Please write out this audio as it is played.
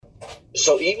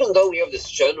So even though we have this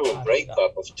general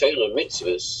breakup of Torah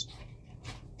mitzvahs,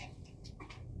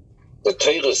 the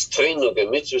Torah's tainug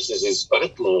and mitzvahs is his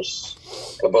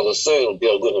battles, Kabbalah Soil,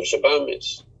 Birgun of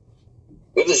Shabbamis.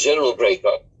 We have this general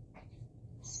breakup.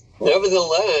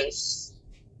 Nevertheless,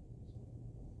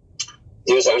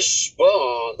 there's a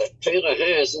shpah that Torah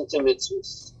has into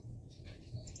mitzvahs.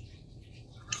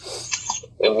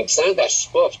 And mitzvah that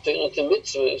shpah of Torah into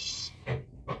mitzvahs,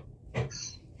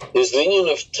 there's the union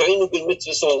of tainug and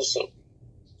mitzvahs also.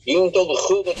 Even though the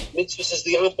chur of mitzvahs is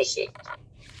the opposite.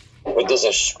 But there's a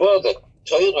shpah that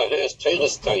Torah has,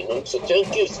 Torah's tainug, so Torah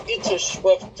gives it a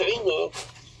shpah of tainug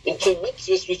into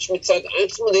mitzvahs which mitzad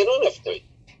atzma they don't have tainug.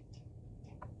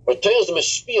 But Torah is a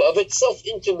mashpia of itself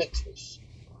into mitzvahs.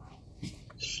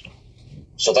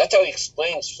 So that's how he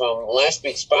explains from last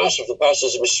week's parsha, the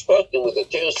parsha's Mishpatim, where the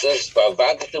Torah says,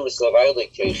 "Va'avadatim eslavai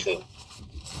lekechem."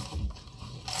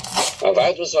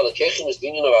 Avodah lekechem is the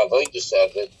union of avodah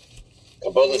sevet,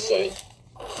 Kabbalah says.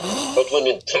 But when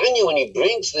in Tanya, when he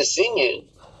brings this union,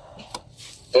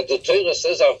 that the Torah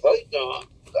says avodah,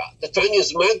 the Tanya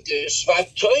is madgish,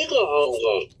 va'Torah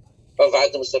amra,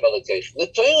 avodah eslavai lekechem. The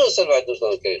Torah says avodah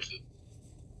eslavai lekechem.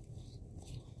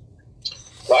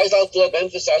 Why is Alter Rebbe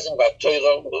emphasizing about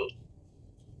Torah?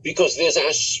 Because there's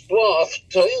a shpah of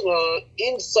Torah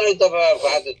inside of our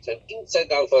Avadatim,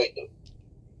 inside our Avodah.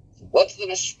 What's the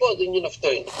shpah, the union of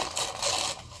Torah?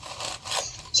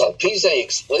 So Pizay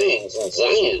explains in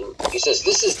Zion, he says,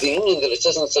 this is the union that it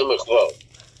says in Samach Vav.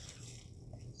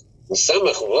 In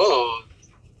Samach Vav,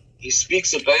 he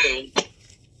speaks about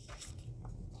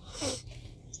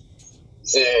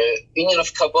the union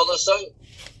of Kabbalah Soil.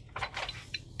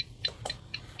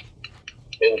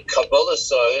 And Kabbalah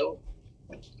soil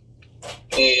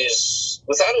is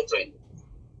without a time.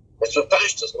 That's what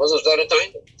Pashtas was without a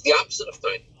time. It's the opposite of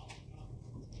time.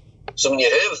 So when you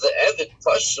have the Eved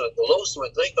Pasha, the lowest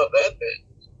madrika of Eved,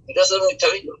 he doesn't have any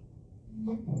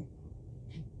time.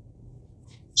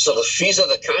 So the fees of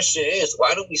the Kasha is,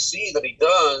 why do we see that he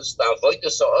does the Avodah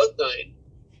Sa'adai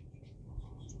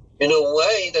in a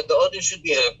way that the Adai should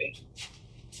be happy?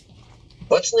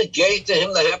 What's negate to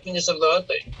him the happiness of the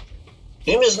Adai?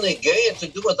 Him is negayah to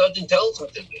do what Adin tells him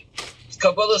to do. It's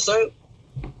Kabbalah Soil.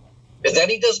 And then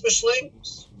he does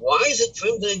B'Shleimus. Why is it for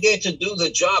him negayah to do the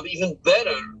job even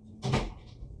better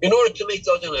in order to make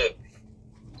Adin happy?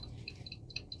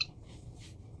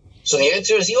 So the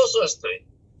answer is he also has time.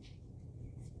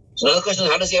 So now the question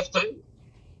is, how does he have time?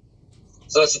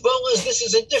 So as well as this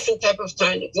is a different type of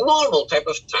time. The normal type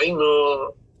of time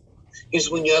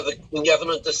is when you have an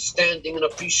understanding and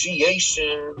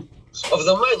appreciation of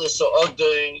the Milas or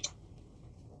Adai,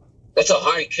 that's a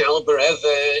high caliber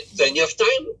Evet, then you have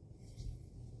time.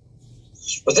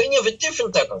 But then you have a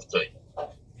different type of time.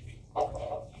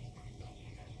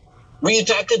 Where you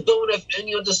don't have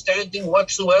any understanding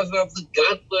whatsoever of the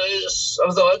godless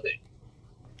of the Adai.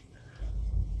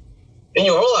 And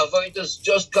your whole Avodah is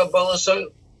just Kabbalah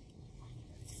Soil.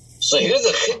 So here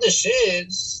the Chiddush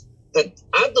is that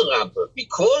Adarabah,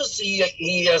 because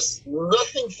he has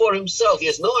nothing for himself, he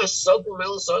has no Asagim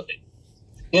Melas Adai.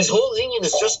 His whole union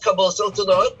is just Kabbalah Soil to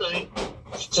the Adai.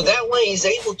 So that way he's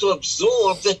able to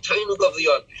absorb the Tainug of the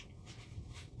Adai.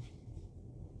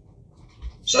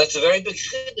 So that's a very big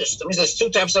Chiddush. That means there's two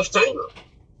types of Tainug.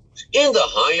 In the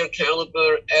higher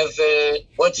caliber, Evet,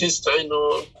 what's his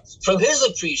Tainug? From his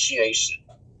appreciation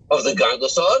of the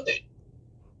godless Adai.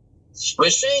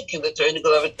 Mashik in the Tainug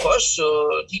of Evet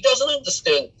Pashut, he doesn't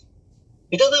understand.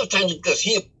 He doesn't have Tainug because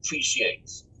he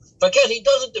appreciates. Forget he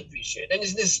doesn't appreciate, and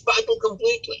he's in this battle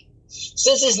completely.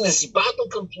 Since he's in this battle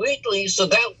completely, so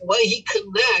that way he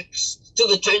connects to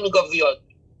the Tainug of the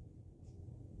Adai.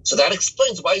 So that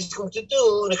explains why he's going to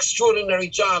do an extraordinary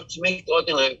job to make the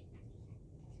Adai happy.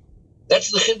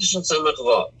 That's the Chiddush in Samach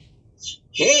Vav.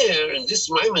 Here, in this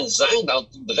Maimon Zayin,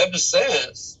 the Rebbe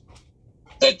says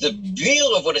that the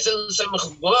view of what it says in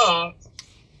Samach Vav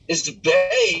is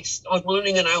based on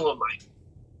learning in our mind.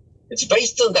 It's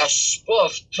based on the ashpah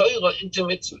of Torah into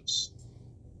mitzvahs.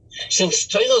 Since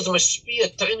Torah is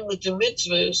mashpia tiny with the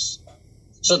mitzvahs,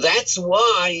 so that's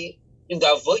why in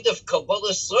the avoid of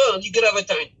Kabbalah Soil, you could have a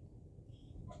time.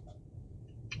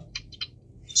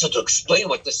 So to explain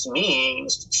what this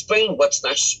means, to explain what's the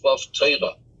ashpah of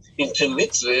Torah into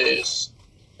mitzvahs,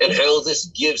 and how this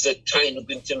gives a tainug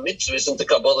into mitzvahs, into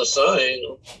Kabbalah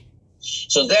Soil.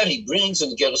 So that he brings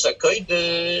in Geras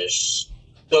HaKodesh,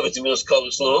 David Timinos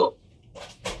Kolos Law.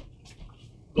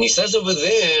 And he says over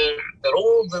there that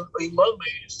all the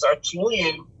Ilamis are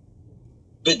tluyim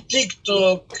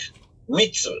b'diktuk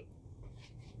mitzvah.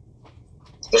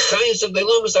 The chayes of the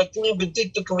Ilamis are tluyim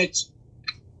b'diktuk mitzvah.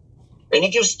 And he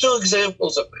gives two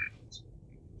examples of that.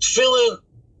 tefillin,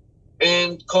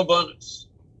 and korbanos.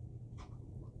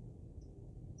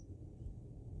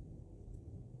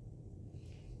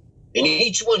 In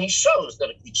each one, he shows that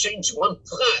if you change one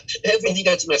prat, everything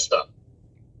gets messed up.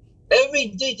 Every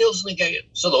detail's negated.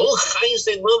 So the whole Chayes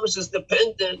Elomus is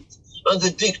dependent on the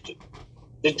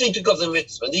diktuk of the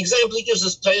mitzvah. And the example he gives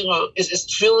us Torah is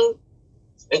tefillin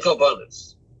and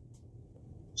korbanos.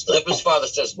 So the Rebbe's father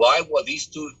says, why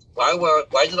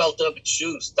did Alter Rebbe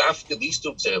choose Dafka these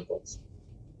two examples?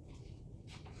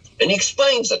 And he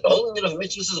explains that the whole meaning of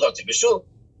mitzvahs is Ratzi B'Shuv.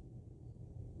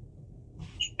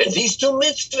 And these two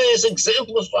mitzvahs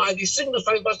exemplify, they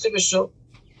signify Ratzi B'Shuv.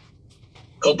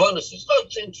 Korbanos is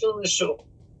Ratzi and tefillin is Shuv.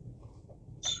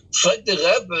 Frag the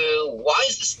Rebbe, why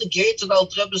is this negated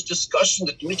Alter Rebbe's discussion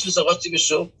that mitzvahs are Ratzi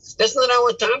B'Shuv? That's not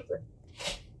our topic.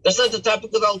 That's not the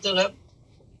topic of Alter Rebbe.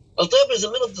 Alter Rebbe is in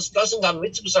the middle of discussing how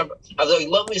mitzvahs how the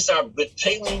ilamis are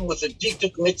pertaining with a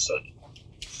diktuk mitzvah.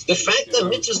 The fact that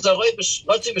mitzvahs are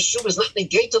Ratzi B'Shuv is not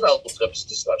negated Alter Rebbe's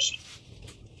discussion.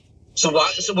 So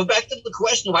we're back to the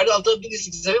question, why did Alter Rebbe give these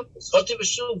examples? Ratzi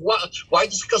B'Shuv, why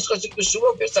discuss Ratzi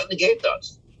B'Shuv? It's not negated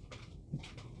us.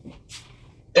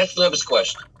 That's the Rebbe's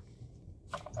question.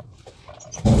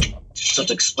 So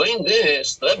to explain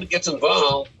this, the Rebbe gets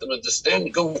involved and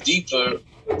understand, go deeper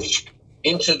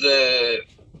into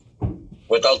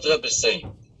what Alter Rebbe is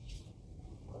saying.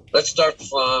 Let's start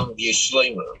from the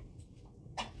Yeshleima.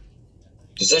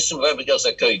 Possession of Rebbe Gels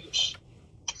HaKodesh.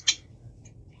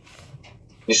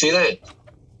 You see that?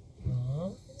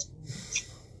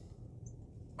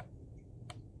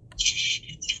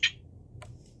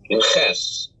 In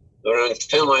Ches, around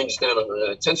 10 lines down,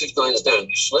 10, 15 lines down,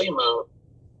 Yeshleima,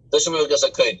 Possession of Rebbe Gels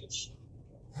HaKodesh.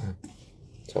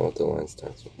 Tell what the line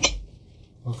starts with.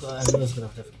 Okay,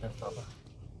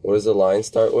 What does the line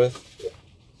start with?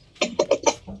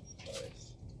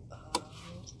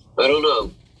 I don't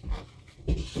know.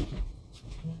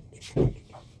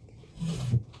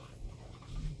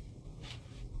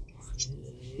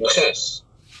 Yes.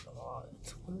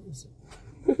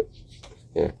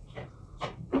 Yeah.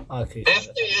 Okay.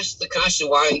 After you ask the kasha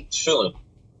why tefillin,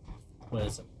 Where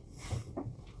is it?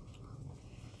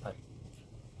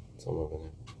 It's all over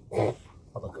there.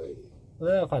 I'll look.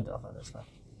 Yeah, I'll find it. It's fine.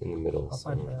 In the middle. I'll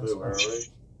find it. That's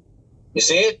fine. you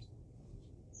see it?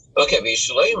 Okay, but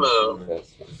Yeshleima,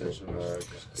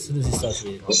 As soon as he starts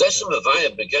reading. possession of Avaya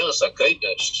Begeres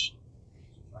HaKodesh,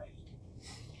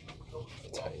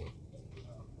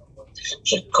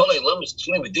 Shekol Eilam is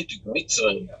tefillin v'diktuk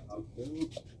mitzvah.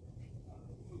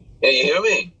 Yeah, you hear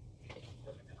me?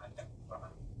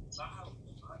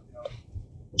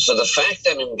 So the fact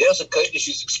that in Begeres HaKodesh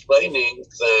he's explaining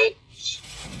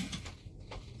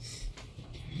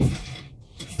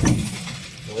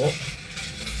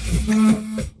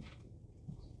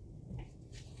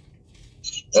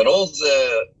that all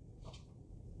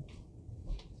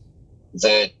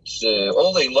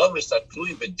the laws that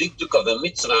tluim b'diktuk of a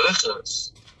mitzvah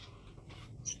achas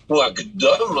hu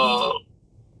akdama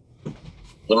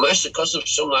l'mashe kosav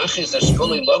shom la'achis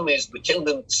ashkol lamis b'kel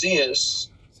b'mtzias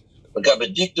v'gab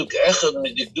b'diktuk echad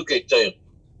midikdukei Torah.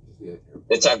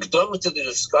 It's akdama to the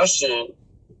discussion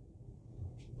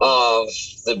of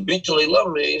the bittul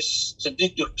lamis to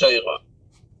dikduk Torah.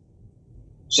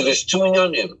 So there's two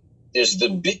inyanim. There's the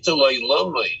bittul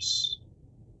lamis,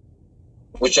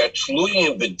 which are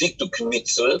tluyim b'dikduk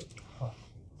mitzvah,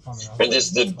 and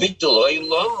there's the bittul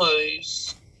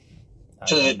lamis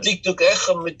to the dikduk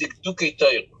echad midikdukei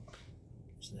Torah.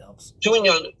 Two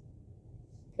inyanim.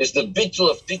 There's the bittul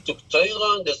of dikduk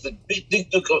Torah, and there's the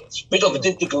bittul of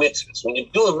dikduk mitzvahs. When you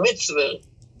do a mitzvah,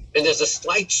 and there's a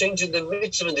slight change in the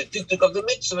mitzvah and the dikduk of the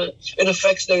mitzvah, it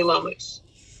affects the ilamis.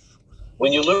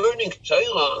 When you're learning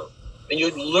Torah, and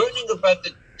you're learning about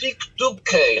the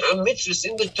dikdukei, how mitzvahs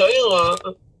in the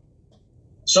Torah,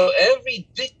 so every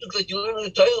dikduk that you learn in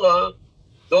the Torah,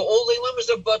 all the ilamis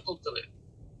are bottled to it.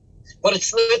 But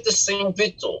it's not the same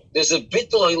bittul. There's a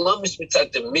bittul ilamis mitzvah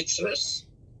the mitzvahs,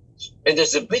 and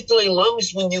there's a bittul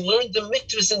ilamis when you learn the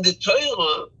mitzvahs in the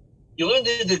Torah, you learn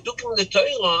the dikdukim in the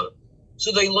Torah,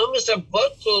 so the ilamis are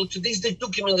bottled to these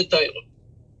dikdukim in the Torah.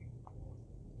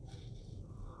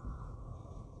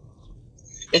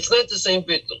 It's not the same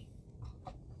bittul.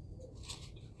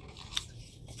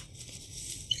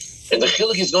 And the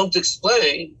chiluk is going to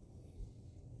explain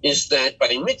is that by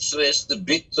mitzvahs, the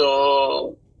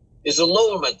bittul is a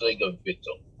lower madrega of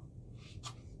bittul.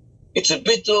 It's a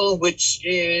bittul which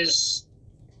is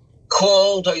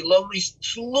called ilamis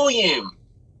tluyim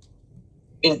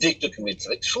in dikduk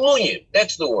mitzvah. Tluyim,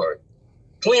 that's the word.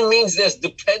 Tluyim means there's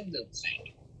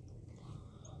dependency.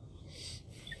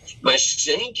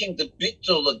 Mashenking the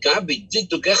bittul lagabi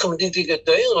diktu gechem diktu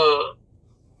Torah.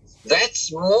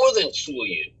 That's more than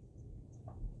tluyim.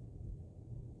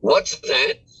 What's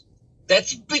that?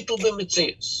 That's bittul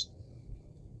b'mitzias.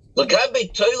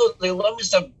 Lagabi Torah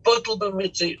leilamis are bittul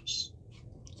b'mitzias.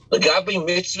 Lagabi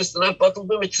mitzvahs are not bittul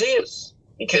b'mitzias.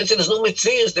 You can't say there's no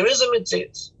mitzias. There is a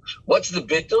mitzias. What's the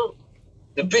bittul?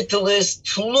 The bittul is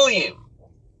tluyim.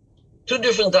 Two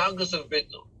different dargos of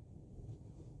bittul.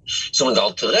 So when the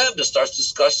Alter Rebbe starts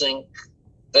discussing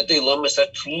that the lamas are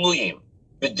tluyim,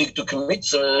 b'diktu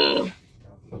k'mitzvah,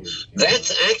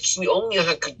 that's actually only a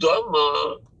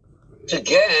hakdama to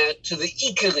get to the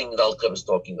ikering that Alter Rebbe is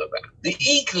talking about. The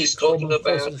iker he's talking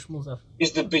about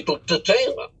is the bittul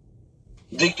Torah,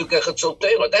 diktu kechet shel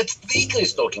Torah. That's the iker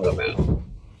he's talking about.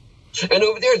 And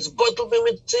over there it's batul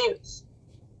b'mitzias.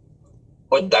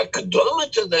 But the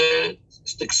hakdama to that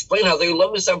is to explain how the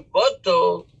lamas are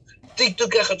batul diktu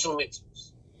kechet shel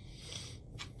mitzvahs.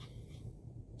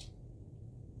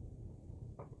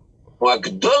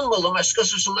 והקדומה לא משקע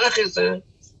ששולח את זה,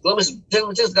 לא מסבטל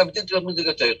מצייס גביתית להיות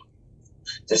מדגתך.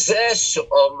 זה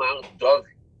שאומר דוד,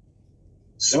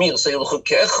 זמיר סייל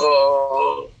חוקך,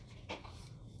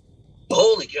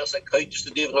 holy yes, I just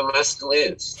the divine master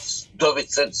is. David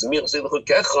said Zmir seyel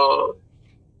chukecha.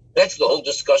 That's the whole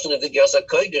discussion of the Gersa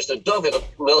Kodesh. The David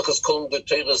Melech is calling the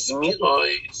Torah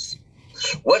Zmirais.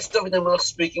 What's David Melech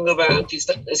speaking about?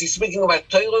 Is he speaking about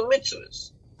Torah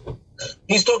mitzvahs?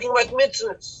 He's talking about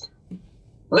mitzvahs,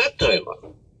 not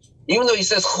Torah. Even though he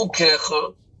says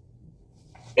chukecha,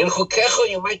 in chukecha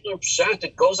you might know pshat,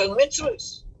 it goes on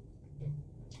mitzvahs.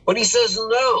 But he says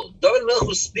no. David Melech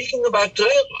was speaking about Torah.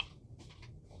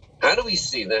 How do we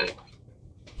see that?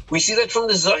 We see that from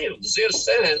the Zohar. The Zohar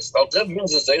says, Alter Rebbe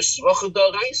brings the Zohar Shvacha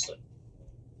D'Oraisa.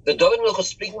 The David Melech was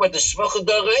speaking about the Shvacha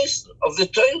D'Oraisa of the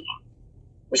Torah,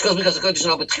 which goes because the Kodesh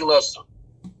now B'tchilasa.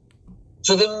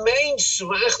 So the main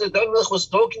Shvach that David Melech was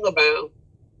talking about,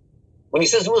 when he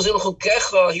says Muzil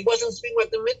Chukecha, he wasn't speaking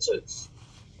about the mitzvahs.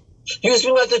 He was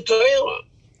speaking about the Torah.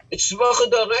 It's Shvacha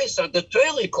D'Oraisa. The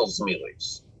Torah he calls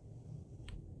Mirais.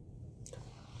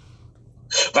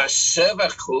 What's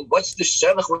the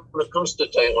Shevach when it comes to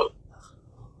Torah?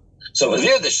 So over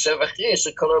there, the Shevach is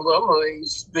a Kalalama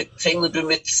is B'Tein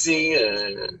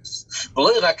B'Mitzias,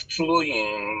 B'Leirak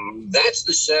Tluyim. That's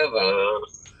the Shevach.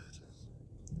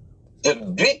 The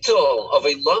Bittul of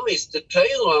a Lamis, the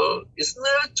Torah, is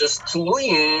not just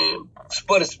Tluyim,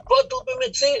 but it's B'Tul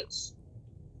B'Mitzias.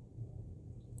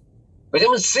 But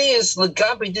B'Mitzias,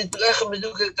 L'Gabi did Lechem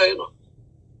Medukah Torah.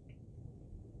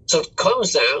 So it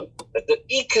comes out that the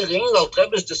Ikerin Alter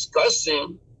Rebbe is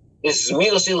discussing is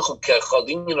Zmiras Il Chukecha,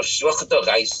 the union of Shvach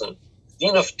D'Oraisa, the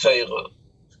union of Torah.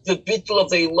 The bittul of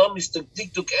the Elam is the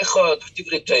Diktuk Echad of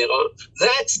Divrei Torah.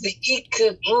 That's the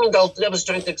Ikerin that Alter Rebbe is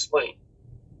trying to explain.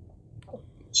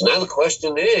 So now the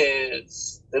question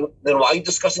is, then why are you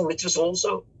discussing mitzvahs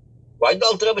also? Why did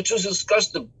Alter Rebbe choose to discuss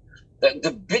the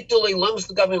bittul Elam is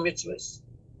the Gabi mitzvahs,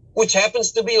 which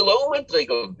happens to be a low metric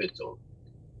of bittul?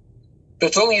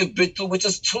 It's only a bittul which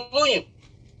is tluyim.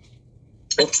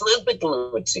 And it's not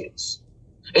bittul mitzvahs.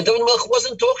 And David Melech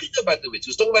wasn't talking about the mitzvahs, he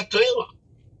was talking about Torah.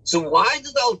 So why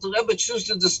did Alter Rebbe choose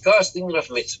to discuss the union of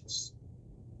mitzvahs?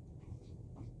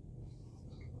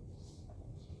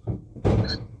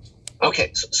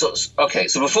 Okay, so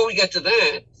before we get to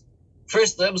that,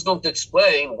 first the Rebbe is going to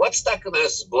explain what's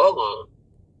Takanas Bala,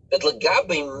 that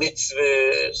Lagabe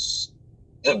mitzvahs,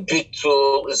 the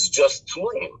bittul is just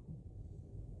tluyim.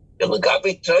 In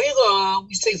Lagabi Torah,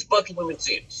 we say it's batul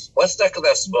b'mitzias. What's that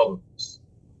bonus?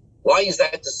 Why is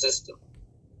that the system?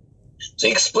 So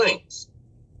he explains.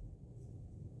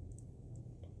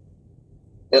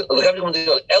 The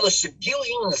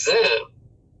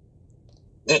Torah,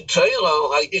 the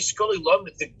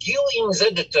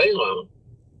Torah,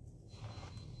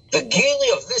 the gili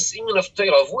of this union of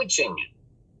Torah, of which union?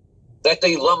 That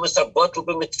the lamas are batul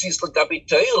b'mitzias Lagabi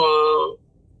Torah.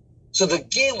 So the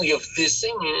gili of this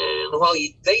union, while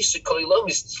Yidesha Kalilam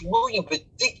is tluyim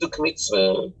b'dikduk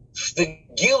mitzvah, the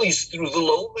gili is through the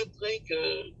low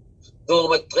madrega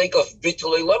of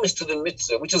bittul elam is to the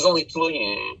mitzvah, which is only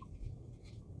tluyim.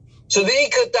 So the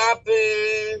ikadap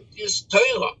is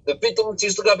Torah, the bittul mitzvah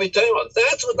is Lagabi Torah.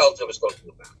 That's what Alter Rebbe is talking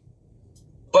about.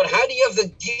 But how do you have the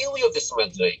gili of this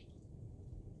madrega?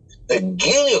 The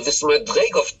gili of this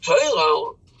madrega of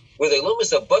Torah, where the Elam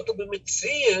is a batul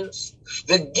b'mitzias,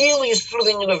 the gili is through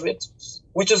the union of mitzvahs,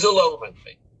 which is a low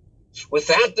madrega.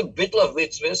 Without the bittul of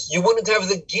mitzvahs, you wouldn't have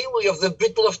the gili of the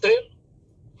bittul of Torah.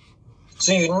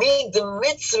 So you need the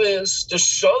mitzvahs to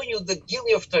show you the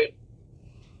gili of Torah.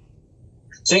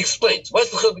 So he explains, what's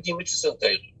the chiluk between mitzvahs and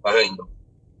Torah? Behind them.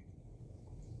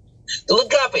 The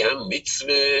Lagabi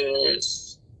HaMitzvahs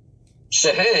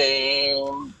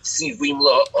Shehem Tzivim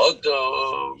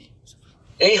LaAdam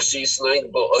Eich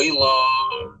Sheisnaik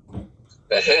Ba'olam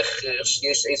Behecher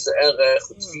Sheyesh Eis Erech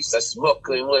U'Tfisas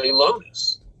Mokim Le'ilamis.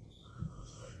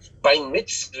 By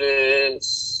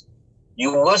mitzvahs,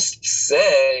 you must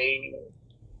say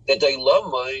that the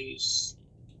Ilamis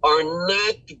are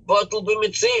not batul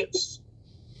b'mitzias.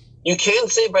 You can't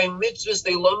say by mitzvahs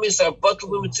the Ilamis are batul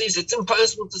b'mitzias. It's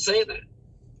impossible to say that.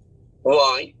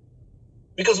 Why?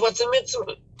 Because what's a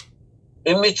mitzvah?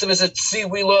 A mitzvah is a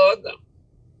tzivi la'adam.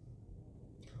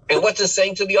 And what's it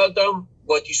saying to the Adam?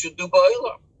 What you should do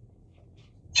ba'olam.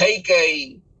 Take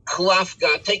a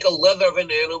klafga, take a leather of an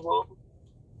animal,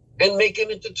 and make it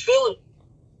into tefillin.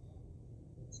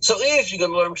 So if you're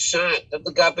going to learn pshat that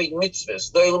the gabi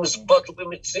mitzvahs, the olam is batul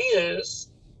b'mitzias,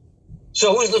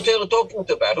 so who's the Torah talking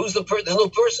about? Who's the person? There's no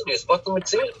person here. It's batul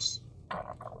b'mitzias.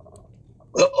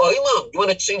 The olam. You want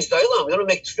to change the olam? You want to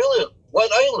make tefillin? What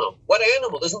olam? What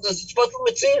animal? It's batul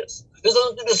b'mitzias. There's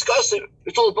nothing to discuss here.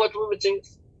 It's all batul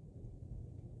b'mitzias.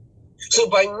 So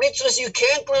by mitzvahs you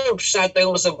can't learn pshat the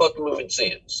olam is batul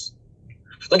b'mitzias.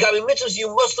 The gabi mitzvahs you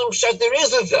must learn pshat there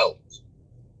is a veld.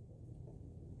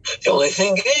 The only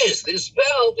thing is, this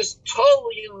veld is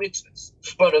totally in mitzvahs.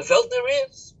 But a veld there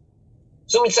is.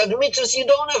 So inside the mitzvahs, you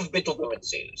don't have bittul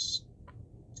b'mitzias.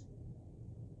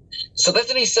 So that's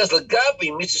what he says,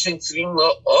 Lagabi, mitzvahs in tzivim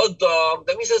la'adam.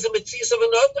 That means there's a mitzias of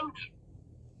an adam.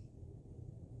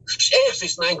 So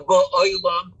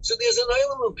there's an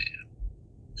olam over here.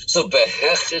 So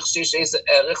behechich sheyesh eis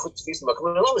erech u'tfis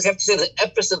makom le'ilamis. You have to say the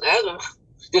epis and erech.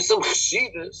 There's some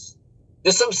cheshivas.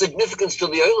 There's some significance to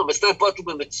the olam. It's not batul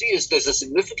b'mitzias. There's a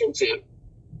significance here.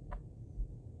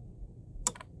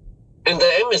 And the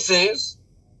emes is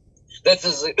that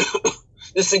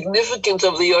the significance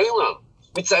of the olam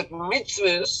mitzad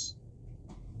mitzvahs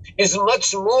is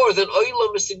much more than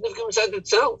olam is significant mitzad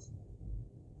itself.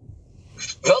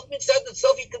 Velt mitzad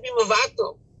itself, you could be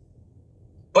mavato.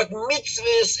 But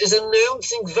mitzvahs is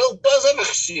announcing Velt does have a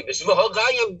cheshivas.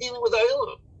 V'harai, I'm dealing with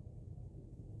olam.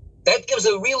 That gives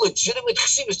a real legitimate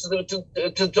cheshivas to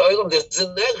olam. There's a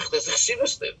nerch, there's a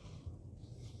cheshivas there.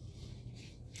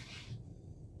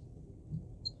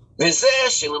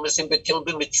 If you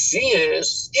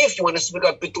want to speak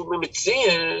about bittul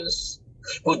b'mitzias,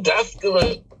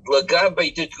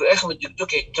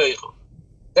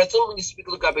 that's all when you speak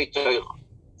l'gabei Torah.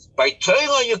 By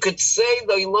Torah, you could say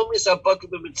the ilamis are bittul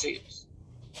b'mitzias.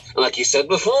 And like he said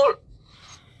before,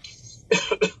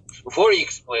 before he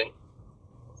explained,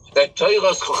 that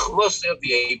Torah is chokhmah of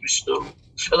the Eibishter,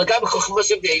 and l'gabei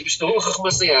chokhmah of the Eibishter,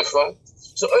 chokhmah yachad,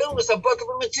 so ilamis are bittul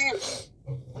b'mitzias.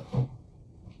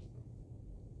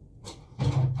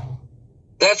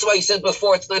 That's why he said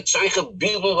before, it's not shaykh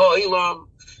bilur ha'olam,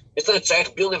 it's not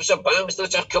shaykh bilur nefesh habam, it's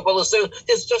not shaykh kabbalah sir.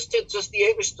 It's just the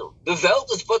Eibishter. The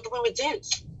Welt is batul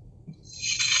b'mitzias.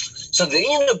 So the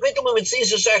in of batul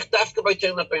b'mitzias is shaykh dafka by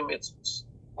turning up by mitzvahs.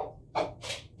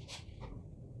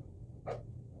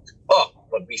 Oh,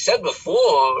 what we said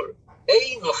before,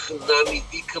 einoch nami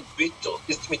dika bitul,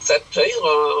 it's mitzat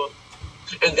Torah.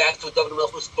 And that's what David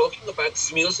Melch was talking about,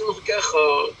 smilas in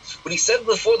l'chukecha. What he said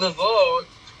before the word,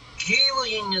 how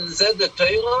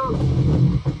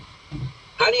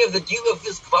do you have the deal of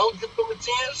this Gvald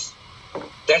mitzvahs?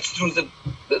 That's through the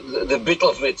bittul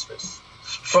of mitzvahs.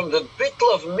 From the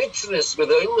bittul of mitzvahs, where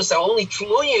the ilmus are only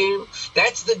tluyim,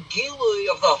 that's the gilui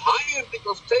of the higher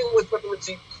bittul of Torah with bittul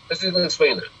mitzvahs. Let's even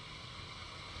explain that.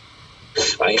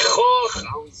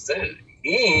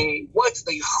 What's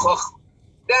the yichoch?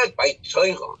 That by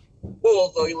Torah. All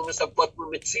the ilmus are bittul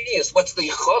mitzvahs. What's the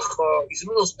yichoch? He's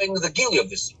middle explaining the gilui of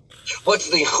this. What's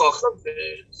the yichoch of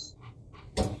this?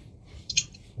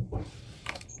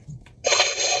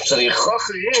 So the yichoch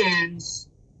is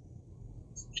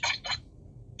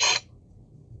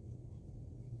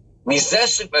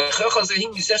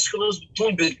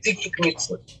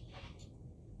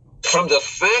from the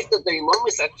fact that the imam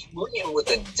is actually with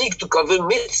a diktuk of a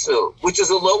mitzvah, which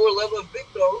is a lower level of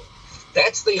bittul,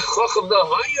 that's the yichoch of the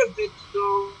higher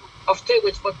bittul of Torah,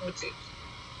 which what mitzvah.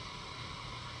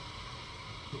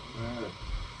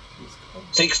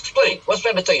 So explain, what's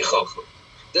that to yichoch?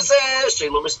 The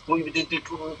Shalom is the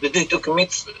diktuk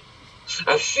mitzvah.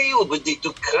 I feel the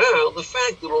diktuk kal, the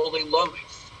fact that all the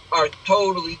lamis are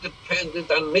totally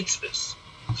dependent on mitzvahs,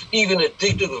 even a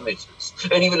diktuk of mitzvahs,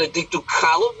 and even a diktuk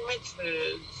kal of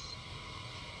mitzvahs.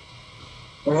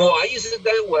 Why is it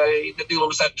that way that the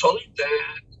lamis are totally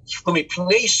that?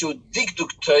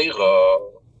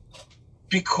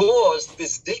 Because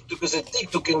this diktuk is a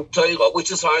diktuk in Torah,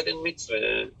 which is higher than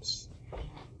mitzvahs.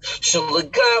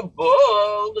 שלגבו,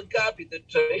 לגבי the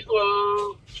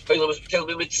Torah, Torah was become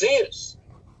b'metzias.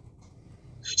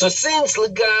 So since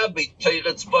לגבי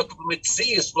Torah it's but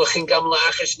b'metzias, ולכן גם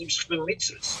לאחר שנמשך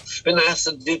במצווס,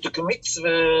 ונעשה דיתו כמצווה,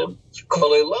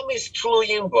 כל העולם is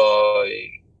תלויים בו.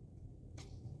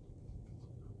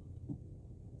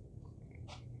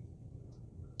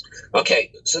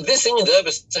 Okay, so this thing the Rebbe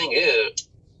is saying here,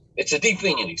 it's a deep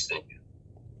thing he's saying here.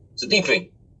 It's a deep thing.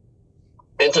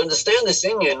 And to understand this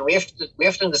Inyan, we have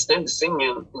to understand this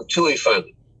Inyan in two ways.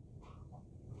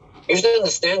 You have to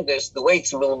understand this the way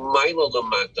it's milmaila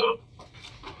lamata,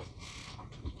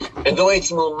 and the way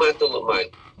it's milmata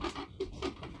lamaila.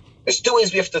 There's two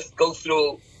ways we have to go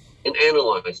through in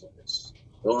analyzing this.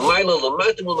 Milmaila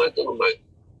lamata, milmata lamaila.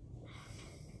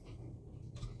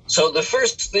 So the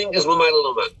first thing is milmaila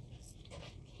lamata.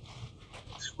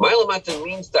 Milmaila lamata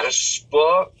means the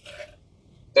hashpah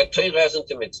that Torah has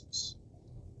into mitzvahs.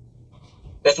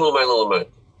 That's milmaila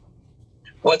lamata.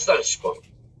 What's the hashpah?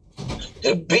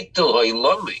 The bittul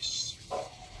ha'ilamis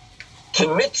to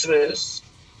mitzvahs.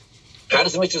 How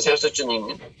does mitzvahs have such an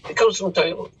union? It comes from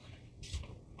Torah.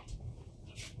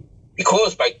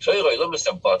 Because by Torah ilamis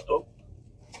are batul,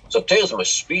 so Torah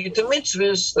must be to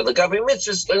mitzvahs, and the gabi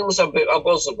mitzvahs ilamis are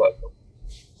also batul.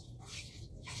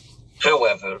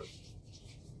 However,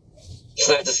 it's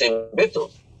not the same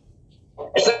bittul.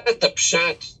 It's not the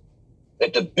pshat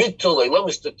that the bittul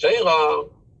ilamis to Torah,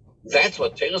 that's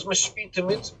what Torah must be to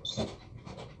mitzvahs.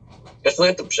 That's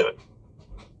not the pshat.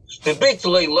 The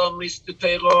bittul ilamis to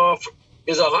Torah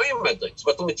is a higher madrik. It's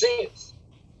what the mitzvah is.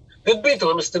 The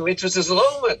bittul ilamis to mitzvahs is a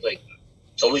low madrik.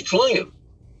 It's only trillion.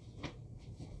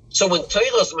 So when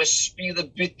Torah must be the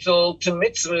bittul to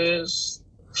mitzvahs,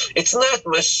 it's not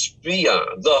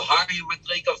mashpia, the higher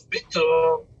madrik of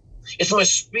bittul. It's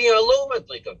mashpia, low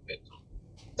madrik of bittul.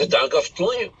 The dark of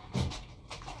trillion.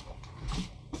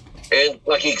 And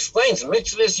like he explains,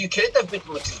 mitzvahs, you can't have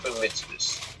bittul mitzvahs by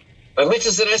mitzvahs. By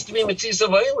mitzvahs, it has to be mitzvahs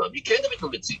of Eilam. You can't have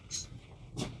bittul mitzvahs.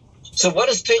 So what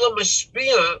is Torah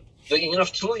mashpia? The union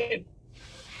of trillion.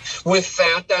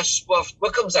 Without that,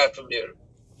 what comes out from there?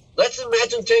 Let's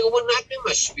imagine Torah would not be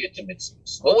mashpia to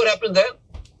mitzvahs. What would happen then?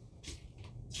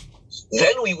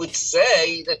 Then we would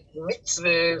say that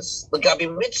mitzvahs, the gabi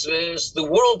mitzvahs, the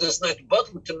world is not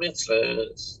buttoned to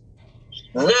mitzvahs.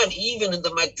 Not even in the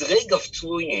madrig of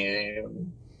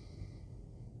Tluyim.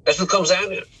 That's what comes out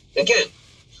here. Again,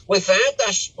 without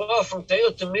ashpah from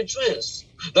Torah to mitzvahs,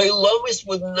 the ilamis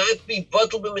would not be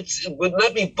bottled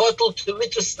to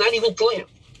mitzvahs, not even Tluyim.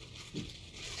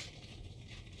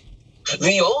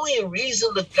 The only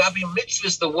reason that gabi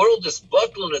mitzvahs, the world is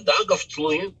bottled in the dag of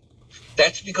Tluyim,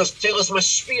 that's because Torah is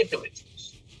mashpia to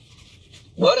mitzvahs.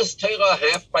 What does Torah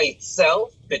have by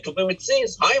itself? Bittul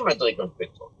b'mitzvahs, high madrig of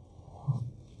bittul.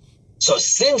 So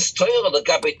since Torah, the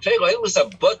gabi Torah, it was a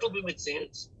bittul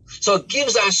b'mitzvahs, so it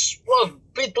gives us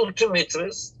bittul to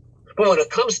mitzvahs. But when it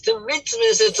comes to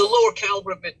mitzvahs, it's a lower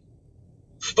caliber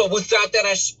bittul. But without that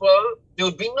ashpah, there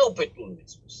would be no bittul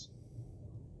mitzvahs.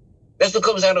 That's what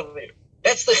comes out of there.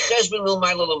 That's the cheshbon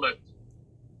milmaila lamata.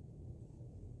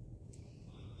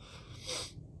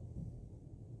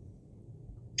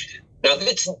 Now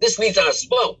this needs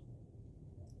asbah.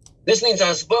 This needs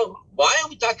asbah. Why are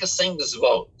we talking saying this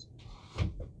vote?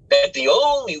 That the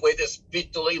only way this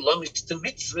bittul ilamis to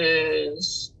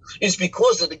mitzvahs is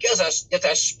because of the get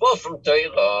hashpah from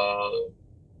Torah.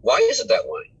 Why is it that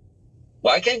way?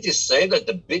 Why can't you say that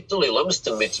the bittul ilamis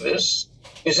to mitzvahs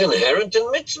is inherent in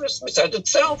mitzvahs, beside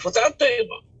itself, without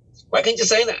Torah? Why can't you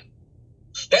say that?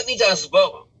 That needs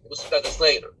asbah. We'll start this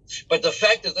later. But the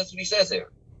fact is, that's what he says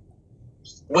here.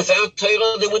 Without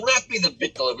Torah, there would not be the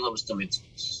bittul ilamis to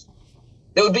mitzvahs.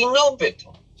 There would be no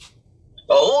bittul.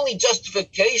 The only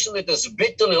justification that there's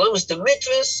bittul ilamis to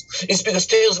mitzvahs is because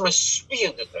Torah must be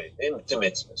into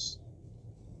mitzvahs.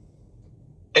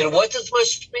 And what is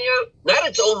mashpia? Not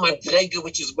its own madrega,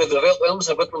 which is where the realms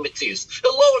of bittul mitzvahs, the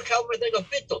lower caliber madrega of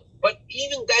bittul. But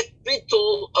even that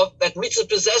bittul of that mitzvah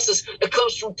possesses, it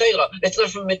comes from Torah. It's not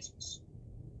from mitzvahs.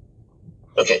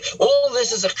 Okay, all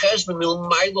this is a cheshbon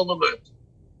milmaila lamata.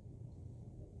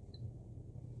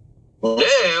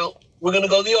 Now we're going to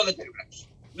go the other direction.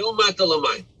 Milmata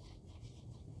lamayla.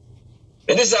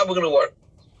 And this is how we're going to work.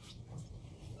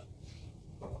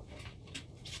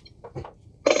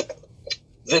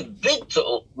 The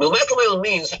bittul, milmata lamayla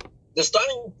means the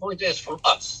starting point is from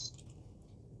us.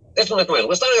 That's milmata lamayla.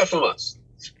 We're starting out from us.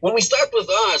 When we start with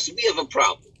us, we have a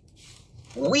problem.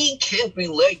 We can't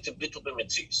relate to bittul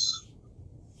b'mitzvahs.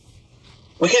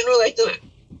 We can't relate to that.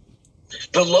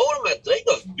 The lower madreg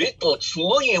of bittul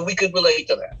tluyim, we could relate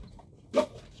to that.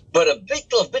 But a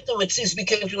bittul of bittul mitzvahs, we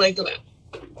can't relate to that.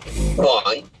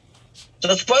 Why? So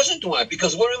that's present. Why?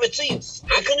 Because we're a Metzius.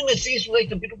 How can a Metzius relate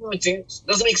to Bittul Metzius?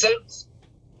 Doesn't make sense.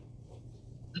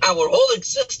 Our whole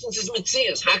existence is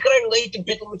Metzius. How can I relate to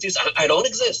Bittul Metzius? I don't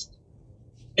exist.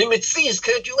 In Metzius,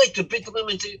 can't you relate to Bittul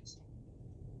Metzius?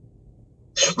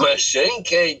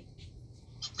 Mashenke,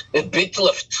 a Bittul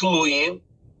of Tluyim,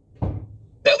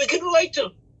 that we can relate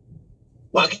to.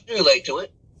 Why can we relate to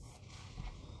it?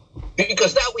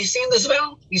 Because that we see in this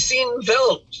Welt. We see in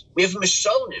Welt. We have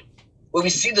Mishonim, where we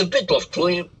see the Bittul of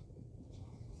Tluyim.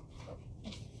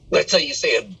 Let's say you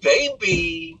say a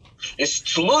baby is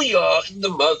Tluya in the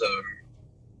mother.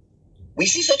 We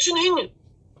see such an union.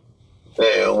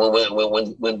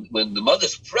 When the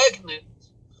mother's pregnant,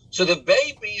 so the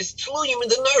baby is Tluyim in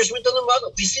the nourishment of the mother.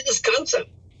 We see this concept.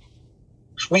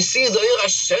 We see the Ir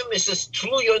Hashem is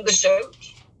Tluya in the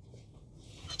Shemesh.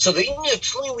 So the union of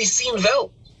Tluyim we see in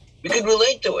Welt. We can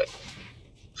relate to it.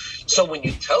 So when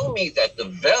you tell me that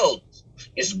the Welt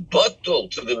is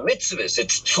bottled to the mitzvahs,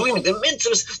 it's Tluyim, the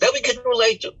mitzvahs, that we can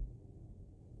relate to.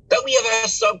 That we have a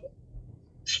Hasaga.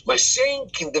 By saying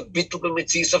in the Bittul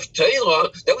B'Metzius of Torah,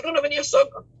 that we don't have any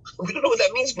Hasaga. We don't know what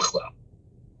that means, B'chlal.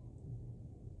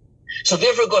 So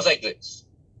therefore it goes like this.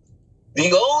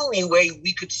 The only way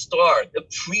we could start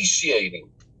appreciating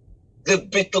the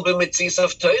Bittul B'Metzius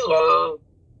of Torah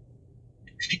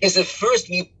is that first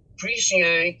we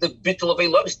appreciate the Bittul of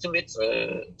Eilamis to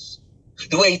mitzvahs,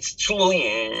 the way it's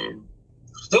Tluyim.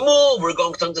 The more we're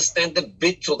going to understand the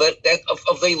Bittul that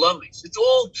of the Eilamis. It's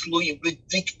all Tluyim,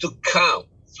 B'dik to Kal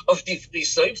of Difri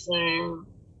Seifrim.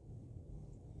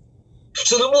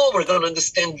 So the more we're going to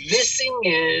understand this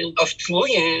in of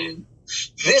Tluyim,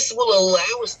 this will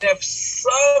allow us to have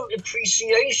some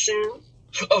appreciation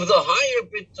of the higher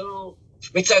Bittul,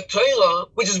 Mitzat Torah,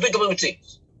 which is Bittul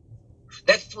B'Metzius.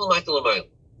 That's L'mayla L'mayla.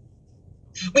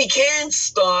 We can't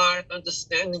start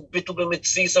understanding Bittul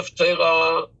B'Metzius of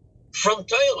Torah from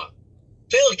Torah.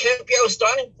 Torah can't be our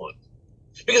starting point.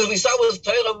 Because we start with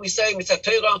Torah and we say, Mitzat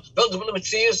Torah, Bittul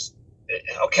B'Metzius,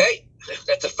 okay,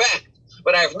 that's a fact.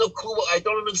 But I have no clue, I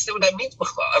don't understand what that means,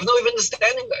 B'chlal. I have no even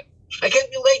understanding that. I can't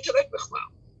relate to that, B'chlal.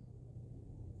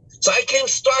 So I can't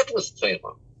start with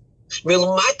Torah. L'mayla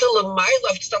L'mayla, I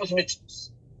have to start with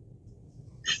mitzvahs.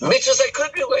 Mitzvahs I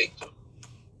could relate to.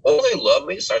 All they love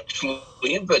me are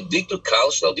Tluyim, B'dik to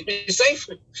Kal, Shel Dibri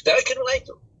Seifrim. That I can relate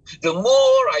to. The more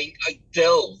I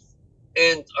delve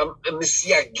and I'm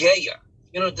Messiageya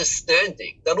in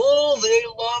understanding that all they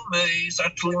love me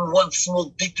are Tluyim, one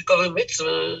small diktuk of a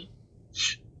mitzvah.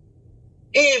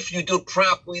 If you do it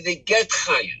properly, they get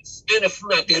chayas. And if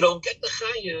not, they don't get the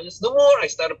chayas. The more I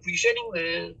start appreciating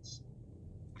this,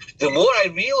 the more I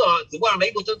realize, the more I'm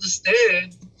able to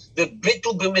understand the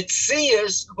Bittul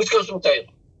B'Metzius, which comes from Torah.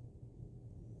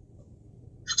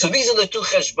 So these are the two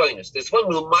cheshbonos. There's one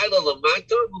L'mayla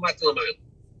L'mata, L'mata L'mayla.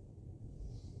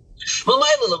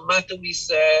 L'mayla L'mata, we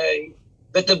say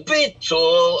that the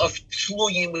Bittul of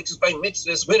Tluyim, which is by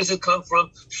mitzvahs, where does it come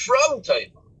from? From Torah.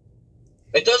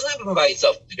 It doesn't happen by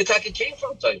itself. It's like it came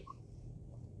from Torah.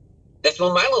 That's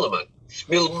L'mayla L'mata.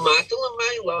 L'mata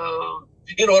L'mayla.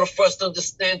 In order for us to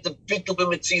understand the Bittul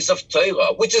B'Metzius of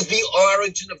Torah, which is the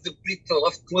origin of the Bittul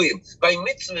of Tluyim, by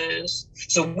mitzvahs,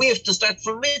 so we have to start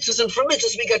from mitzvahs, and from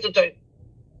mitzvahs we get to Torah.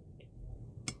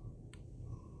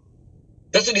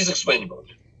 That's what he's explaining about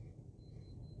it.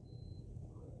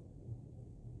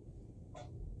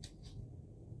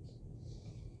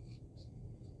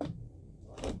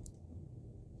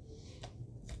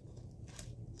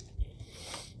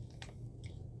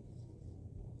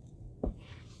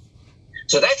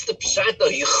 So that's the pshat,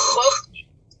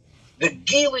 the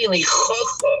gili and the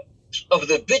of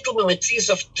the Bittul B'Metzius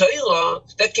of Torah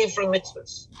that came from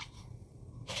mitzvahs.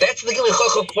 That's the gili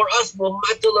and for us,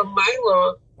 L'mayla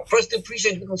L'mayla, first to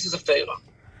appreciate the mitzvahs of Torah.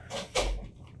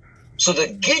 So the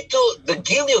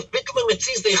gili of Bittul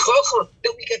B'Metzius, the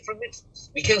that we get from mitzvahs.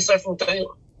 We can't start from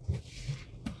Torah.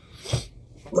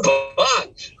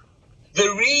 But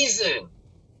the reason,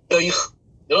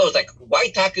 it's like, why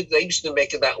did the Eibishter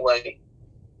make it that way?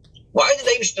 Why did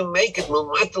they to make it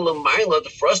L'mayla L'mayla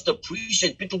for us to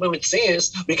appreciate Bittul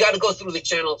B'Metzius? We got to go through the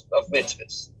channels of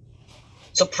mitzvahs.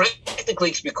 So practically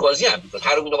it's because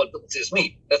how do we know what B'Metzius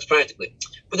means? That's practically.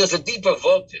 But there's a deeper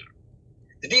vote here.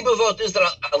 The deeper vote is that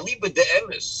Aliba de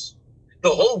Emes, the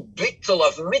whole Bittul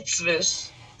of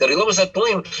mitzvahs, the Rilomas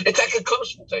HaTluyim, it's like it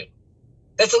comes from Torah.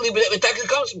 That's Aliba de Emes, it's like it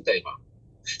comes from Torah.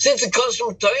 Since it comes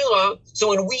from Torah, so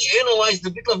when we analyze the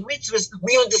Bittul of mitzvahs,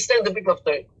 we understand the Bittul of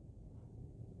Torah.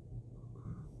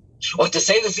 Or to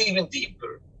say this even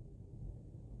deeper,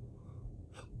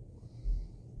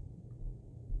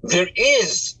 there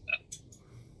is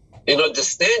an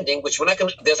understanding which we're not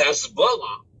going to, there's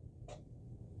Hasbala,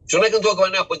 So we're not going to talk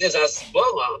about now, but there's a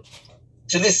hasbara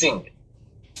to this thing.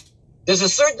 There's a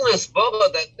certain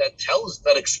hasbara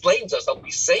that explains us, how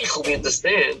we say, how we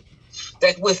understand,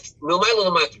 that with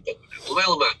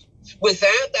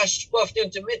without ashpaf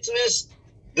into mitzvahs,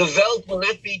 the Welt will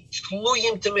not be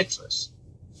tluyim to mitzvahs.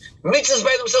 Mitzvahs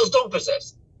by themselves don't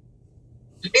possess.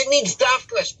 It needs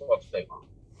dafka ashpaf.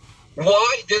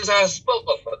 Why? There's a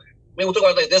hasbara for that. Maybe we'll talk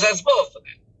about that. There's a hasbara for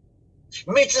that.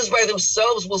 Mitzvahs by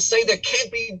themselves will say there can't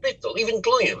be bittul, even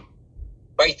tluyim,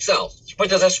 by itself. But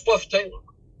there's ashpaf Torah.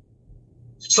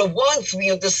 So once we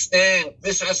understand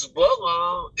this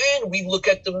hasbara and we look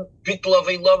at the bittul of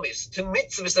elamis to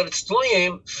mitzvahs that it's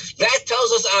tluyim, that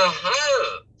tells us,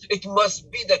 aha, it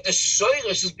must be that the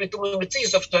shoyrish is bittul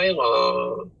mitzvahs of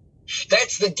Torah.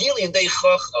 That's the gillian day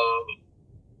chacham.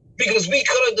 Because we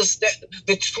could understand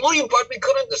the tluyim part, we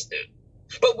could understand,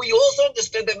 but we also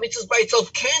understand that mitzvahs by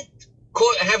itself can't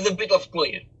have the bit of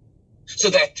tluyim. So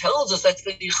that tells us that's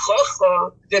the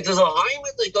chacham, that there's a high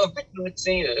mitzvah of bittul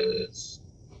mitzvahs.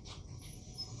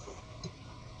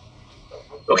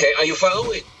 Okay, are you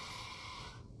following?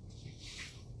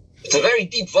 It's a very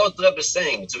deep word the Rebbe is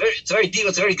saying. It's very deep,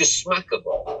 it's very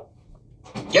geschmackable.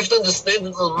 You have to understand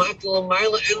it l'mata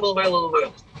l'mayla and l'mayla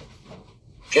l'mata.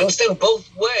 If you understand both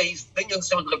ways, then you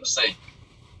understand what the Rebbe is saying.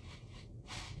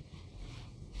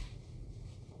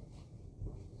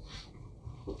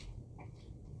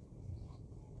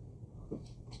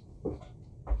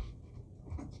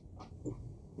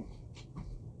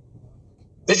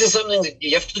 This is something that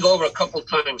you have to go over a couple of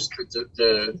times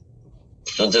to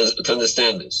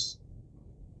understand this.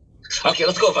 Okay,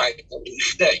 let's go back.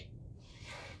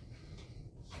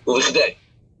 Uchdei.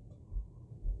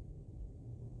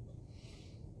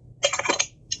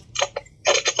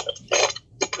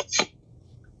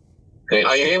 Okay,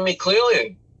 are you hearing me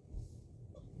clearly?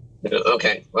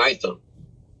 Okay, right then.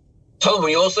 Tom,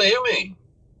 you also hear me?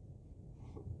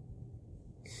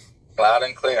 Loud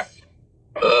and clear.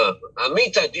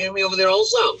 Amita, do you hear me over there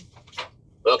also?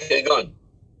 Okay, good.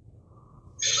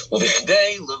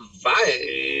 ובכדי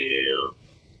לבאר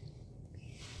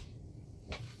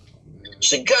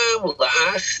שגם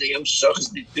לאחרי המשוך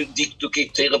דקדוקי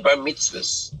תורה במצוות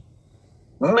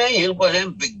מאיר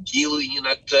בהם בגילוי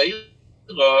התורה.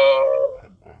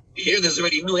 Here there's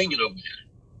already new Indian over here.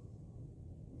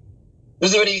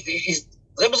 There's already,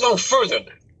 that was going further than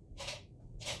that.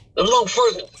 That was going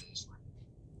further than this.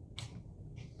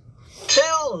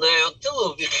 Till now,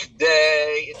 till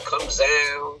Vichdei, it comes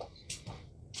out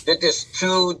that there's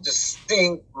two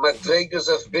distinct madregas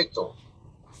of bittul.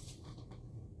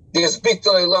 There's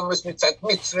bittul elamis mitzat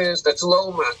mitzvahs, that's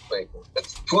low madrega,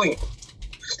 that's clean.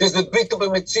 There's the bittul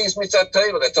b'mitzvahs mitzat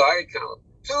Torah, that's a higher count.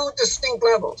 Two distinct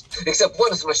levels, except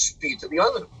one is mashpi to the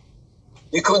other.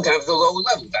 You couldn't have the lower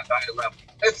level, that higher level.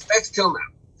 That's till now.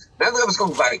 Now the Rebbe is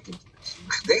going back into this.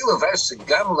 K'dei levar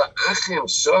shegam la'achem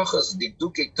shochas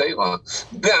dikdukei Torah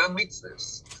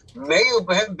be'amitzvahs meir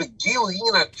b'hem begil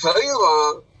yin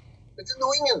ha'Torah. It's a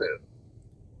new Indian there.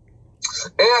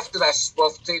 After that,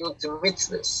 Shpaf taken to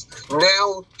mitzvahs.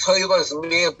 Now, Torah is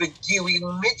mere begili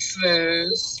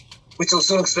mitzvahs, which will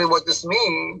soon explain what this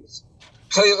means.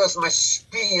 Torah is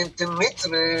mashpi into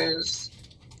mitzvahs.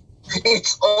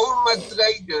 Its own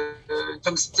madrega, to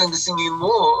understand this thing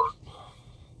more.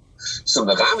 So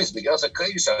the Ram is because a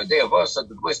kodesh a day of us at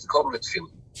the most common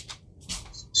tefillah.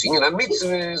 Singing a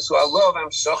mitzvahs, who I love,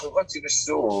 I'm shocking what's in the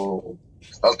shul.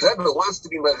 Al Rebbe wants to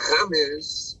be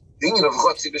Mechames, the union of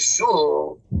Chotzi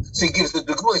B'Shul, so he gives the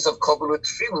dugmois of Kabbalah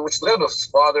Tefillin, which the Rebbe's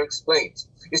father explains,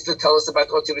 is to tell us about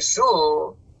Chotzi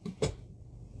B'Shul.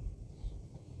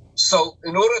 So,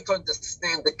 in order to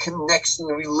understand the connection,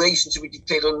 the relationship with the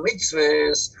Torah and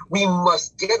mitzvahs, we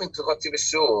must get into Chotzi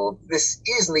B'Shul. This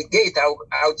is negate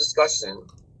our discussion.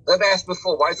 Rebbe asked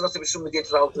before, why is Chotzi B'Shul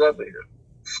negated Al Rebbe here?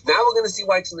 Now we're going to see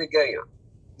why it's negate.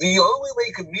 The only way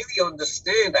you could really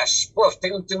understand Ashpaf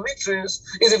taken to mitzvahs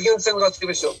is if you understand Chotzi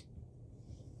B'Shul.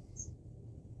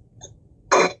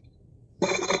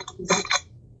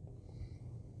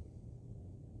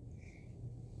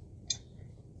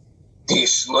 The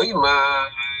Shloima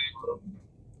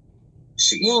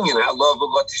she'inyan ha'lav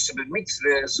v'chotzi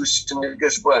b'mitzvahs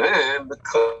u'shenirgesh b'hem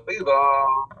b'Torah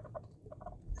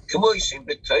k'mo yishin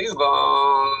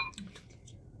b'Torah.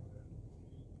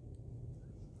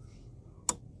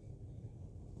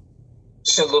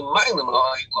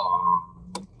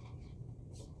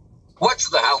 What's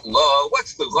the halal?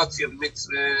 What's the chotzi of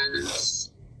mitzvahs?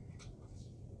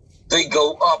 They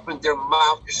go up in their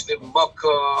mouth, it's their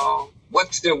makkah.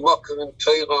 What's their makkah in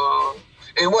Torah?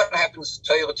 And what happens to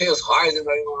Torah? Torah is higher than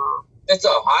Torah. That's a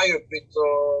higher bit.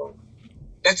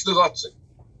 That's the chotzi.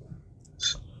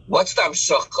 What's the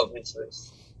Amshach of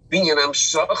mitzvahs? Binyan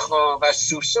Amshach of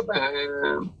Asusha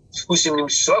B'hem, Husim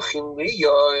Nimshachim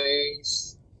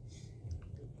Liyois.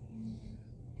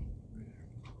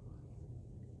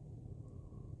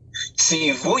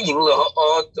 Tzivuyim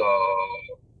La'odam.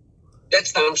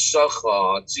 That's the Amshach.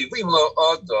 Tzivuyim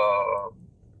La'odam.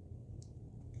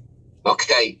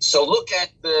 Okay, so look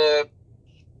at the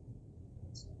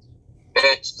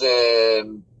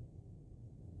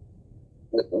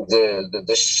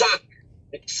shock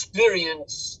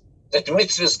experience that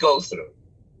mitzvahs go through.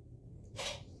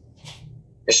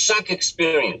 A shock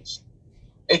experience.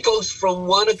 It goes from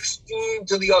one extreme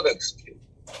to the other extreme.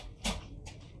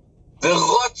 The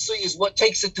Ratzoi is what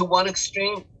takes it to one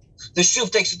extreme. The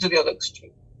Shuv takes it to the other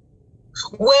extreme.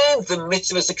 When the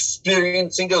mitzvah is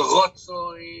experiencing a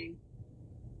Ratzoi,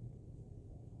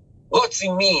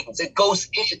 Ratzoi means it goes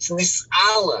in, it's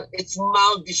nis'ala, it's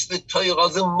malgish the Torah,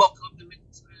 the mock of the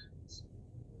mitzvahs.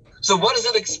 So what is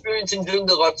it experiencing during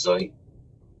the Ratzoi?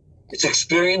 It's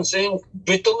experiencing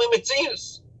bittul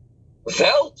mitzvahs.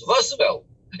 Welt, was Welt?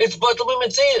 It's bittul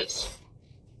mitzvahs.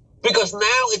 Because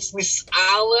now it's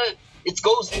nis'ala, it's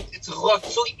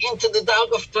Ratzoi into the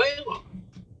dark of Torah.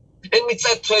 And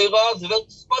mitzvah Torah, the Welt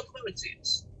is bittul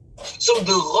mitzvahs. So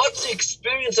the Ratzoi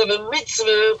experience of a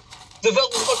mitzvah, the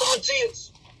Welt is bittul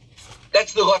mitzvahs.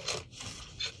 That's the Ratzoi.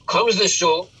 Comes the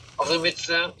show of the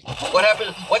mitzvah. What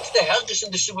happens? What's the hergish in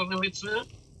the show of the mitzvah?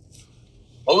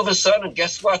 All of a sudden,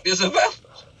 guess what? There's a Welt.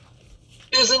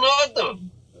 There's an Adam.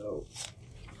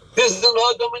 There's an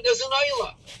Adam and there's an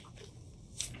Ayla.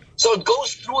 So it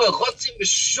goes through a Ratzoi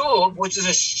B'Shuv, which is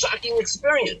a shocking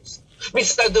experience.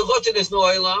 Mitzvah the Ratzoi there's no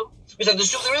Ayla. Mitzvah the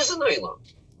Shuv there is an Ayla.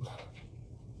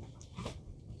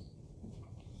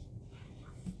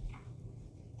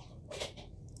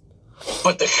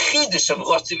 But the Chiddush of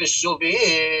Ratzoi B'Shuv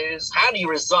is, how do you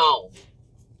resolve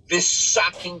this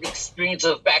shocking experience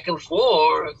of back and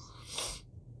forth?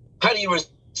 How do you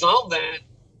resolve that?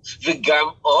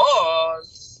 V'gam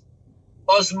Oz.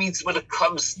 Oz means when it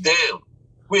comes down.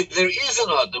 Where there is an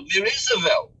Adam, there is a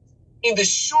Welt. In the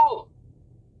Shuv.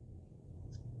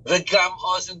 V'gam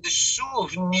Oz in the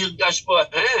Shuv, nirgash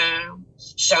bohem,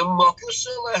 shamoker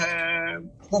shelahem,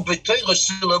 u'betoira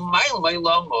shelamayl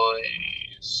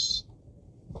maylamois.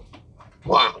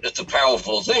 Wow, that's a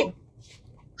powerful thing.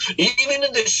 Even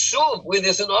in the Shuv, where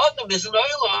there's an Adam, there's an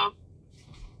Olam.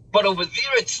 But over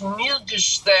there, it's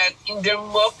nirgash that in their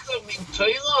mokum, in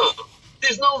Torah,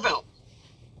 there's no Welt.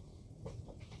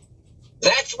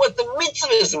 That's what the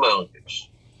mitzvah is, Malkish.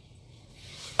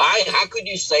 How could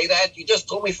you say that? You just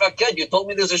told me faked. You told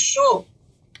me there's a shuv.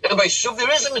 And by shuv, there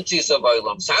is a mitzvah of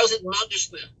Olam. So how's it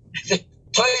Malkish?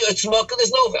 It's Malkish,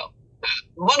 there's no Welt.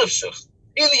 One of shuv.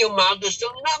 Either you're Malkish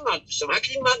or you're not Malkish. How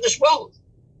can you Malkish both?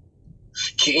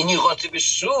 Ki in you Ratzoi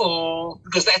B'Shuv,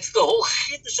 because that's the whole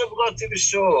chiddush of Ratzoi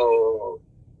B'Shuv.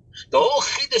 The whole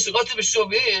chiddush of Ratzoi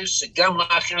B'Shuv is shegam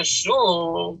la'achar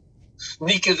shuv.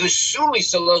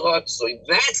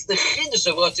 That's the chiddush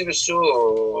of Ratzoi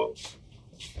B'Shuv.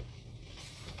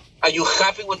 Are you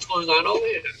happy what's going on over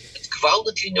here? It's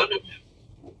kvaldik inyanim.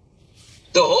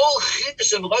 The whole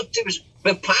chiddush of Ratzoi B'Shuv,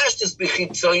 the pashtus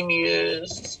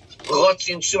b'chitzonius,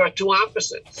 Ratzoi and Shuv are two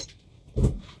opposites.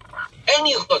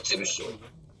 Any Ratzoi B'Shuv.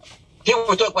 Here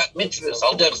we're talking about mitzvahs,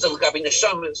 al derech zel gabi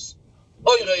neshamas,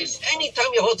 oiros.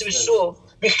 Anytime you hold to B'Shuv,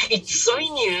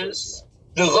 b'chitzonius,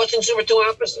 the Ratzoi and Shuv are two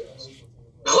opposites.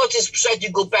 Ratzoi is pshat, you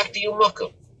go back to your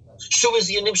makom. Shuv is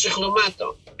your nimshich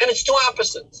l'mato. And it's two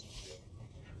opposites.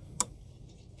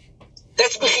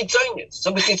 That's b'chitzonius.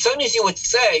 So b'chitzonius you would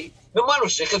say, Maamar,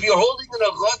 if you're holding in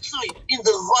a Ratzoi, in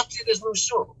the Ratzoi there's no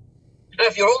Shuv. And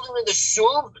if you're holding in the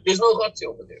Shuv, there's no Ratzoi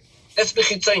over there. That's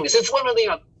b'chitzonius. It's one or the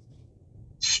other.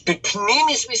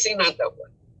 B'pnimis we say not that way.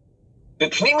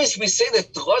 B'pnimis we say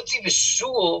that Ratzoi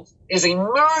v'Shuv is a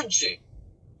merging.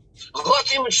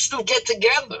 Ratzoi and Shuv get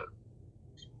together.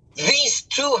 These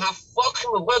two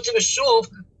hafachim of Ratzoi v'Shuv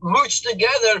merge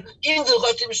together in the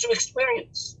Ratzoi v'Shuv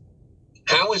experience.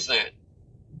 How is that?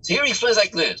 So here he explains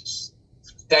like this: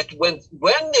 that when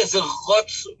there's a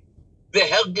Ratzoi, the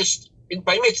hergish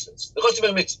by mitzvahs, the Ratzoi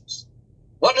by mitzvahs.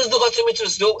 What does the Ratzoi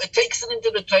mitzvahs do? It takes it into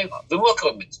the Torah, the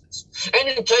Maamar mitzvahs. And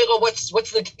in Torah, what's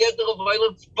the gather of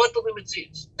Olam? Bittul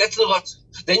mitzvahs. That's the Ratzoi.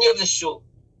 Then you have the Shuv.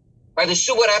 By the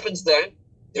Shuv, what happens then?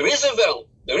 There is a Welt,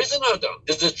 there is an Adam,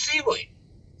 there's a Tzivui.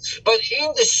 But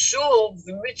in the Shuv,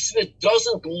 the mitzvah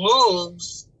doesn't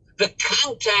lose the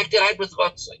contact it had with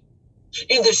Ratzoi.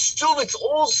 In the Shuv, it's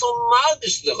also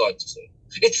Magish the Ratzoi.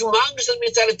 It's Magish that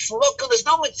means that it's Mokkah, there's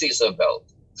no mitzvah of Welt.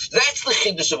 That's the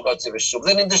chiddush of Ratzoi v'Shuv.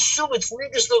 Then in the Shuv, it's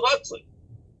Nigish the Ratzoi.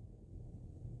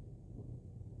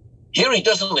 Here he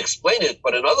doesn't explain it,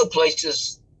 but in other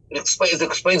places, It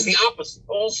explains the opposite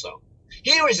also.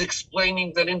 Here is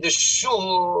explaining that in the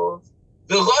shuv,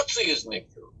 the Ratzei is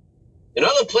nikkur. In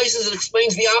other places, it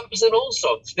explains the opposite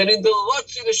also, that in the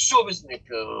Ratzei, the shuv is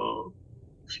nikkur.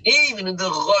 Even in the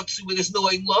Ratzei, where there's no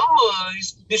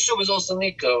Eilos, the shuv is also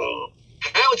nikkur.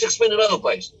 How it's explained in other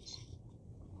places.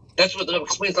 That's what the Rebbe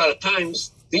explains a lot of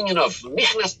times, the union of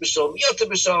Nichnas B'Shom, Yotze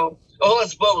B'Shom, all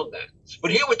that's born on that.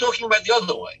 But here we're talking about the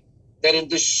other way, that in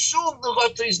the shuv, the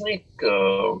Ratzei is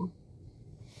nikkur.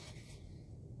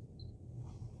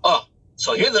 Oh,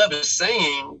 so here the Rebbe is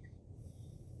saying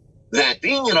that the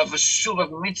union of a shuv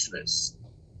of mitzvahs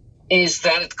is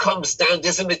that it comes down,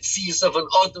 there's a mitzvah of an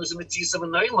Adam, there's a mitzvah of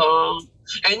an Eilam,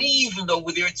 and even though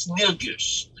whether it's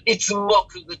nirgish, it's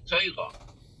mock of the Torah,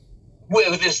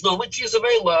 where there's no mitzvah of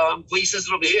Eilam, where he says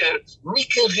it over here,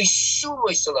 Nikar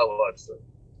Rishumai Salawatza.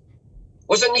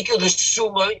 What's that Nikar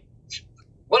Rishumai?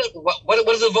 What is the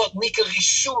word Nikar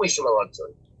Rishumai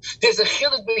Salawatza? There's a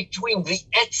chiluk between the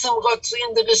etzem Ratzei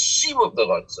and the reshim of the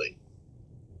Ratzei.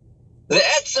 The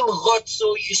etzem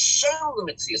Ratzei is shown the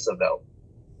mitzvah of El.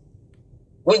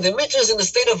 When the mitzvah is in the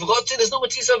state of Ratzei, there's no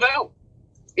mitzvah of El.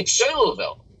 It's shown of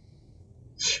El.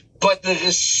 But the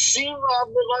reshim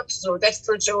of the Ratzei, that's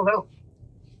not shown of El.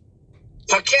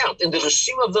 Fakert, in the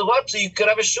reshim of the Ratzei, you could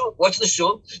have a shul. What's the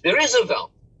shul? There is a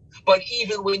vel. But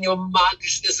even when you're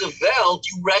magish, there's a vel,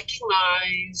 you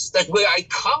recognize that where I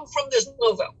come from, there's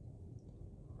no vel.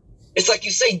 It's like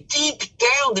you say, deep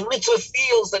down, the mitzvah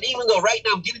feels that even though right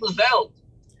now I'm giving the vel,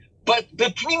 but the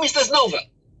primis, there's no vel.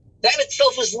 That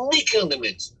itself is nikah in the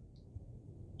mitzvah.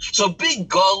 So big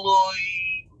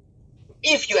goloi,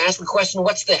 if you ask the question,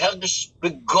 what's the hergish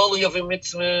begoloi of a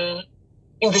mitzvah,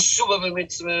 in the shuv of a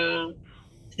mitzvah,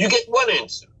 you get one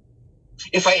answer.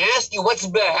 If I ask you what's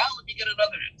behel, you get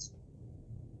another answer.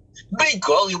 Big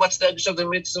goloi, what's the hergish of the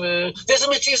mitzvah? There's a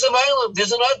mitzvah of Eilam,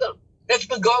 there's an Adam. That's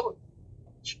begoloi.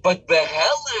 But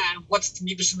behelam, what's the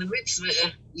mitzvah in the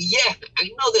mitzvah? Yeah, I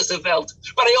know there's a veld,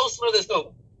 but I also know there's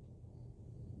no.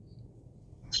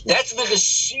 That's the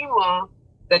reshima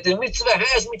that the mitzvah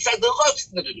has mitzvah the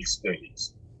Ratzei that it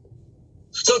experienced.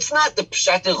 So it's not the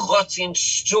pshat, the Ratzei and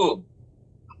shuv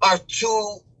are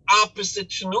two opposite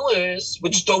shnuas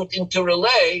which don't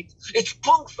interrelate. It's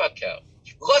punkfakel.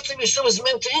 Ratzei and shuv is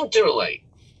meant to interrelate.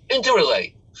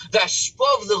 The ashpa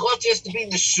of the Ratzei has to be in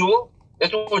the shuv.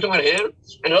 That's what we're talking about here.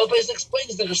 And the place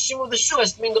explains the reshim of the shuv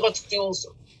has to be in the Ratzei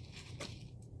also.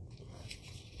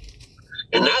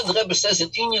 And now the Rebbe says in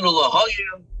Inyan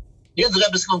Ulahayim, here the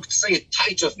Rebbe is going to say a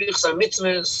taich of Birchas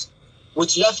HaMitzvahs,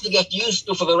 which you have to get used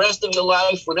to for the rest of your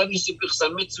life. Whenever you see Birchas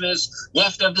HaMitzvahs, you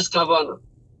have to have this kavanah.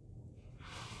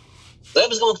 The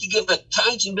Rebbe is going to give a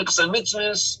taich in Birchas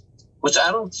HaMitzvahs, which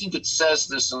I don't think it says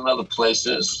this in other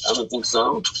places. I don't think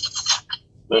so.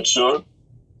 Not sure.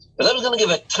 The Rebbe is going to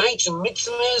give a taich in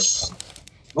mitzvahs,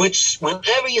 which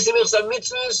whenever you see Birchas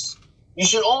HaMitzvahs, you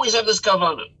should always have this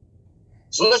kavanah.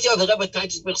 So let's see how the Rebbe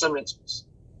teaches Birchas HaMitzvahs.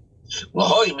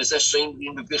 L'hoyim is a shame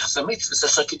in the Birchas HaMitzvahs, a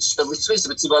shakit of mitzvahs,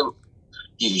 but Tzivanu.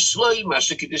 Yishloi, ma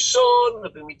shakit ishon,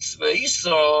 a mitzvah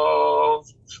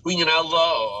isov, winyan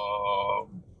Allah.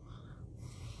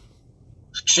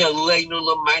 Shaleinu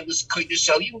l'mailus kodesh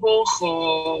al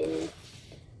yimbocho.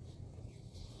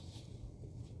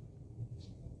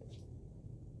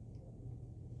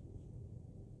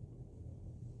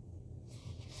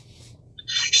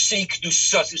 Sheik du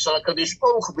shas is al kadosh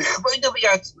baruch hu b'chvoid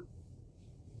v'yatzma.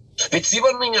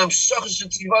 V'tzivanu yamshach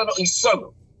shetzivanu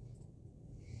isanu.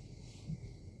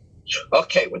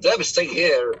 Okay, what the Rebbe is saying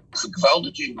here is a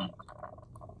gewaldige inyan.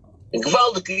 A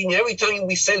gewaldige inyan. Every time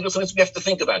we say this, we have to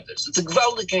think about this. It's a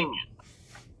gewaldige inyan.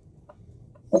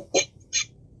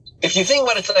 If you think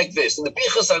about it like this, in the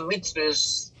Birchas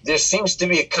HaMitzvahs, there seems to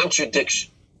be a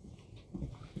contradiction.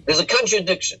 There's a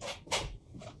contradiction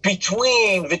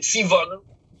between V'tzivanu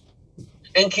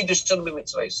and Kiddush Tzon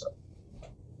b'mitzvah.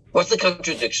 What's the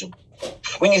contradiction?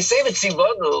 When you say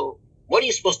V'tzivanu, what are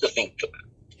you supposed to think about?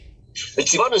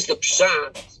 V'tzivanu is the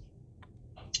pshat.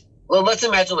 Well, let's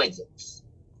imagine like this.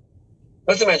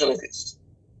 A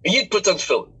Yid puts on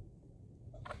tefillin.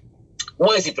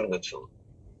 Why is he putting on tefillin?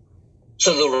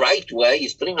 So the right way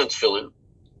he's putting on tefillin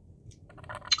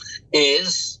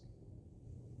is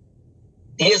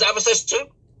he is Avos Hashem.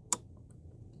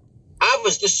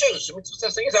 Avos the Shirish. Mitzvah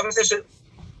saying is Avos Hashem.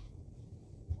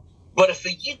 But if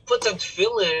a Yid puts on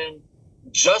tefillin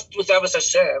just with Avos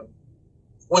Hashem,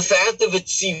 without the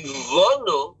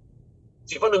V'tzivanu,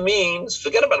 Tzivanu means,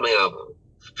 forget about my Ava.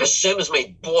 Hashem is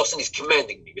my boss and he's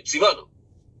commanding me. V'tzivanu.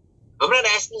 I'm not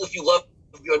asking if you love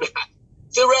me or not.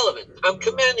 It's irrelevant. I'm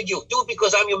commanding you. Do it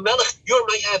because I'm your melech. You're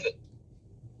my Eved.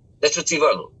 That's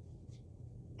V'tzivanu.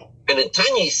 And in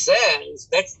Tanya he says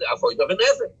that's the avoid of an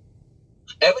Eved.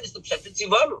 Eved is the pshat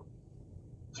tzivanu.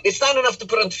 It's not enough to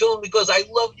put on tefillin because I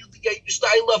love you,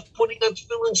 I love putting on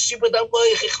tefillin,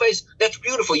 that's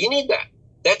beautiful. You need that.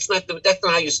 That's not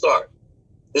how you start.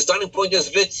 The starting point is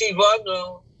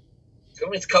vitzivanu.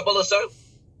 It's Kabbalah. So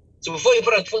before you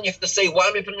put on tefillin, you have to say, why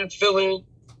am I putting on tefillin?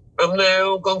 I'm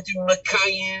now going to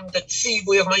Makayim, the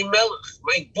tzivui of my melech.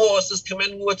 My boss is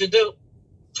commanding me what to do.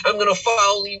 I'm going to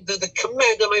follow the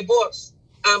command of my boss.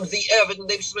 I'm the Eved and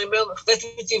David is my melech. That's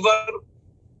vitzivanu.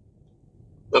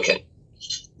 Okay.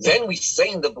 Then we say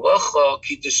in the bracha,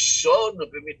 Kiddushonu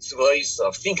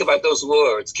b'mitzvaysav. Think about those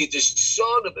words.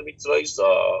 Kiddushonu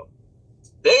b'mitzvaysav.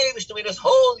 They wish to make us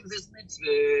holy with his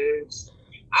mitzvahs.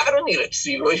 I don't need a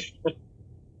tzivui.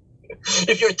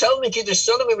 If you're telling me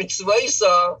Kiddushonu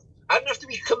b'mitzvaysav, I don't have to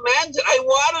be commanded. I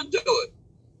want to do it.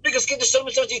 Because Kiddushonu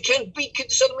b'mitzvaysav, you can't beat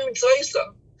Kiddushonu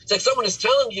b'mitzvaysav. It's like someone is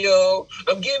telling you,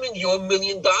 I'm giving you $1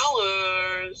 million.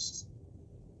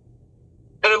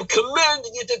 And I'm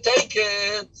commanding you to take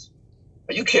it.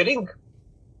 Are you kidding?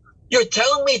 You're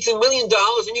telling me it's $1 million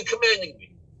and you're commanding me.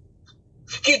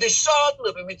 You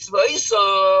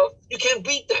can't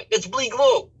beat that. That's bleak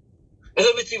law.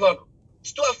 It's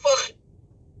too afach.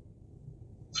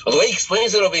 The way he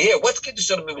explains it over here, what's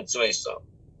Kiddushanu b'mitzvaysav?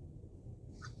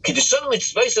 Kiddushanu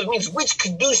b'mitzvaysav means which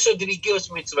Kedusha did he give us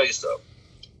mitzvaysav?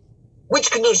 Which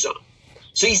Kedusha?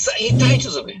 So he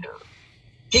teaches over here.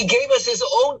 He gave us his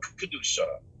own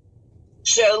Kedusha.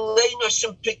 She'alein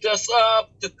Hashem picked us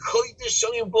up. The Kodesh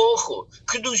Shalim Bochu.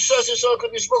 Kedusha Sheshal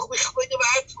Kodesh Bochu B'chkoyde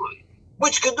V'atmai.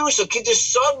 Which Kedusha?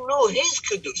 Kiddushanu, his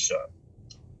Kedusha.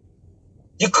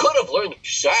 You could have learned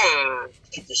Pshat.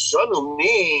 Kiddushanu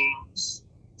means,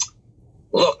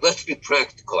 look, let's be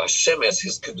practical. Hashem has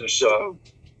his Kedusha.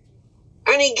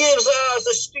 And he gives us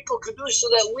a shtickle Kedusha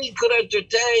that we could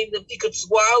entertain, that we could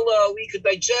swallow, we could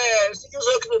digest. He gives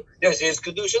us there's his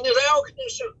Kedusha and there's our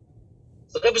Kedusha.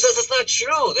 So the Rebbe says it's not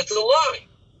true. That's a lie.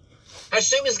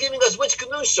 Hashem is giving us which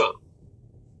Kedusha?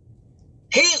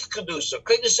 His Kedusha.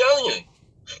 Kedusha,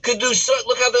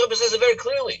 look how the Rebbe says it very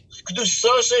clearly.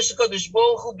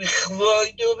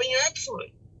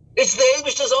 It's the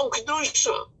Eibishter's own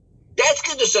Kedusha. That's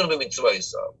Kedusha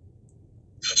b'mitzvaysav.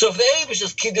 So if the Eibush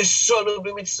is Kiddushonu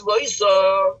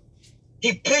b'mitzvaysav,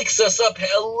 he picks us up,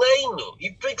 Heleinu.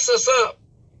 He picks us up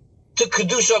to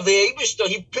Kedusha of the Eibush.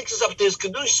 He picks us up to his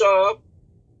Kedusha.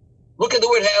 Look at the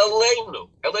word Heleinu.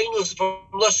 Heleinu is from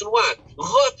Lashon what?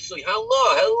 Chotzui,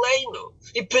 Halah, Heleinu.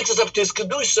 He picks us up to his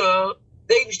Kedusha.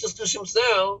 The Eibush does Kedusha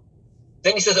himself.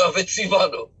 Then he says, oh,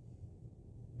 V'tzivanu.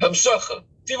 Hamshacha.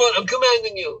 Tzivanu, I'm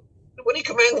commanding you. What are you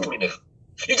commanding me now?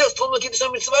 You just told me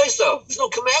Kiddushanu b'mitzvaysav. There's no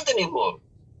command anymore.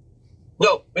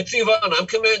 No, Mitzivana, I'm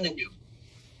commanding you.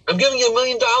 I'm giving you $1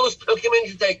 million, I'm commanding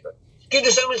you to take it.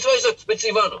 Kiddushanu b'mitzvaysav,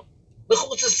 Mitzivana. The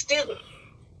chutz is stira.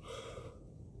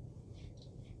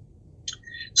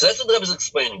 So that's what the Rebbe is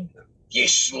explaining.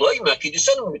 Yeshloima,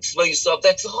 Kiddushanu b'mitzvaysav,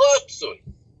 that's chotzui.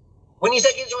 When you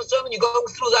say Kiddushanu b'mitzvaysav, you're going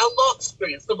through the Allah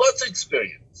experience, the Lotz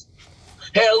experience.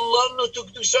 Helanu to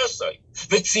Kedushasai.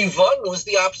 V'tzivanu is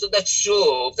the opposite. That's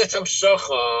shuv. That's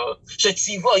hamshacha.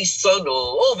 Shetzivah is sanu.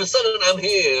 All of a sudden, I'm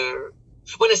here.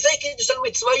 When I say Kiddushanu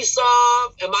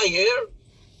b'mitzvaysav, am I here?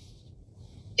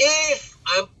 If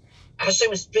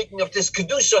Hashem is picking up this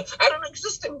kedusha, I don't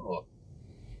exist anymore.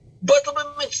 But the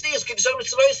mitzvah is Kiddushanu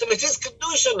b'mitzvaysav. It's his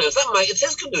kedusha now. It's not mine. It's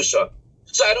his kedusha.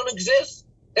 So I don't exist.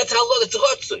 That's how that's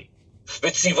rotzui.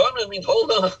 V'tzivanu means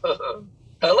hold on.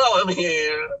 Hello, I'm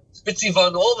here.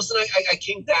 Vitzivanu. All of a sudden, I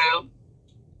came down.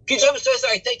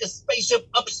 I take a spaceship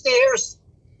upstairs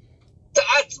to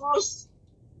Atmos.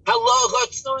 Hello,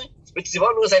 Ratzoi.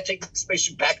 Vitzivanu is I take the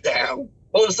spaceship back down.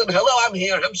 All of a sudden, hello, I'm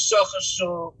here. I'm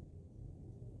Shachashu.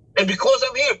 And because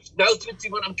I'm here, now it's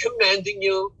Vitzivanu, I'm commanding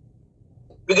you.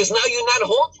 Because now you're not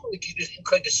holding the Kiddush in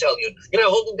Kodesh Elyon. You're not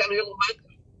holding down here Lamata.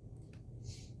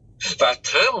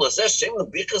 V'atam l'zeh shem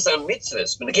l'bichas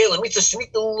ha-mitzvahs. V'negei l'mitzvah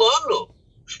shmita l'onu.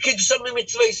 Kiddushanu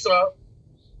b'mitzvaysav.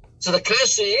 So the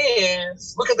kasha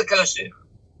is, look at the kasha.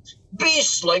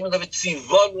 Bishleim of a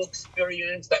tzivonu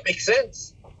experience, that makes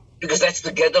sense. Because that's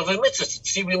the get of a mitzvah, it's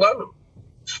tzivui lanu.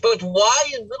 But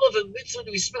why in the middle of a mitzvah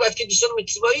do we speak like Kiddushanu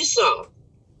b'mitzvaysav?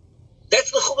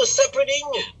 That's the chuvah separate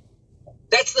inyan.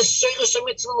 That's the sheirosh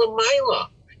ha-mitzvah l'mayla.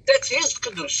 That's his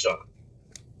kedusha.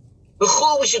 The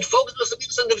chuvah, we should focus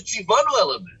on the tzivonu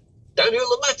element. Down here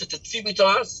lamata, to tzivui to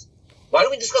us. Why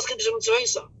don't we discuss Kiddushanu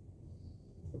b'mitzvaysav?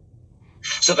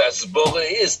 So the Asbora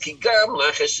is Kigam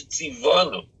Lachesh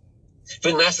Tzivanu.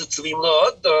 V'nasa Tzivim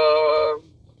La'odom.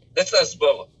 That's the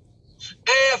Asbora.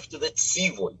 After the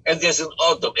Tzivun, and there's an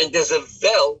Odom, and there's a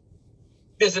Vel,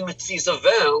 there's a Metziz of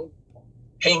Vel,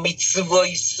 Hey mitzvah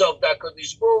of the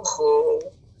HaKadosh Baruch Hu,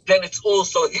 then it's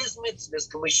also his mitzvahs.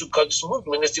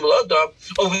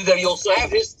 Over there you also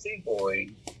have his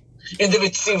tzivoy. In the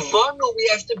Mitzivano, we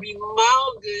have to be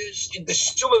malgish. In the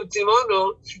Shuvah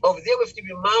Mitzivano, over there we have to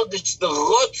be malgish the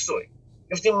Rotzoy.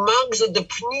 We have to be malgish the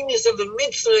pnimis of the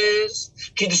mitzvahs,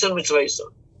 Kiddush and Mitzvahs.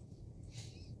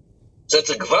 So it's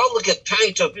a gewaldige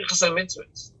taich of Birchas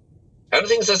HaMitzvahs.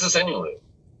 Everything says this anyway.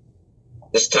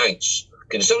 This taich.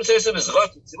 Kiddush and Mitzvahs is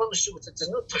Rot. It's a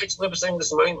new taich never saying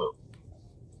this Maamar.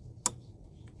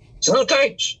 It's a new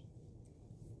taich.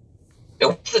 And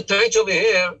what's the taich over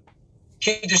here?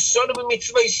 While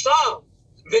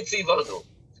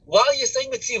you're saying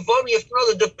mitzivanu, you have to know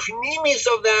that the premise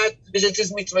of that is it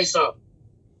is mitzvah.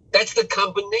 That's the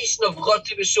combination of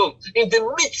roti v'shul. In the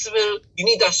mitzvah, you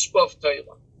need hashpah of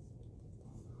Torah.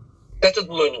 That's what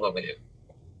we're learning over here.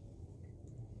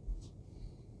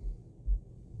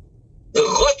 The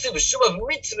roti v'shul of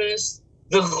mitzvahs,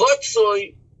 the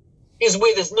rotzoi is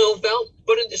where there's no belt,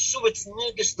 but in the shul it's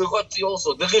nirgish the roti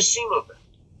also, the reshim of it.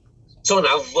 So when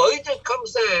avodah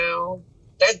comes out,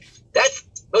 that's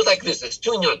goes like this. There's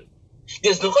two inyanim.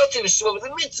 There's the roti v'shul of the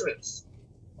mitzvahs,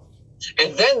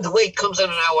 and then the way it comes out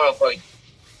in our avodah.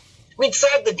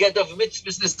 Mitzad the get of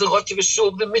mitzvahs, there's the roti v'shul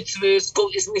of the mitzvahs. Go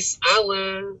is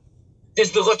nis'ala.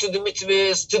 There's the roti of the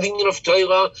mitzvahs to the inyan of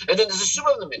Torah, and then there's the shul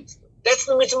of the mitzvah. That's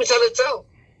the mitzvah itself.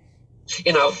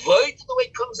 In avodah, the way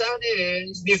it comes out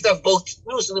is we have to have both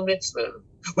news in the mitzvah.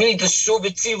 We need the shul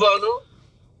v'tzivanu.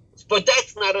 But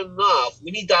that's not enough.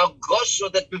 We need the Argosha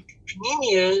that the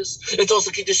Pnimius, it's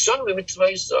also Kiddushan with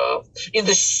Mitzvah. In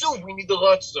the Shuv, we need the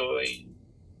Ratzoi.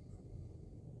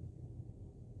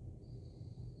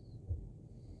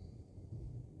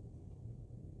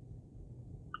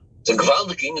 It's a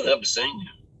gewaldige thing that Rebbe saying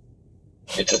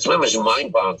here. It's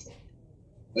mind-boggling.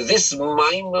 This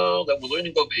Maamar that we're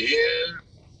learning over here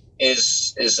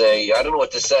is a, I don't know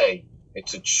what to say.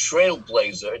 It's a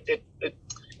trailblazer.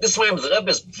 This time, the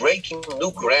Rebbe is breaking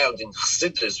new ground in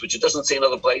Chassidus, which it doesn't say in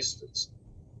other places.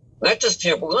 Not just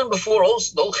here, but we learned before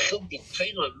also the whole Chilkin,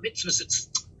 Torah, and Mitzvahs. It's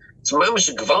mamish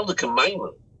a gewaldige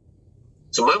Maamar.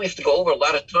 So Maamar you have to go over a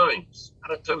lot of times. A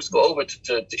lot of times to go over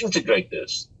to integrate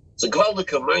this. It's a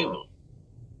gewaldige Maamar.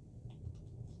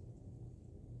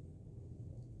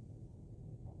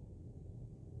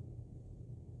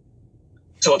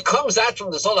 So what comes out from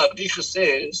this whole Abdichus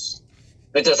is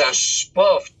that there's a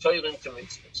hashpah of Torah into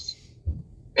mitzvahs.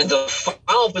 And the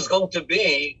follow-up is going to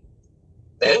be,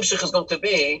 the hemshech is going to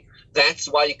be, that's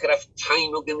why you could have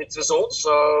tainug in mitzvahs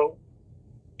also,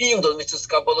 even though mitzvahs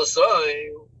Kabbalah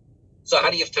soil. So how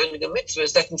do you have tainug in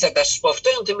mitzvahs? That means that hashpah of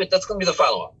Torah into mitzvahs, that's going to be the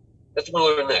follow-up. That's what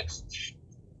we'll learn next.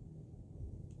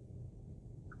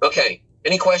 Okay,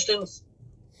 any questions?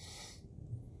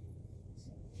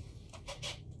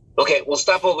 Okay, we'll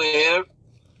stop over here.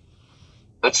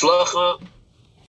 Hatzlacha.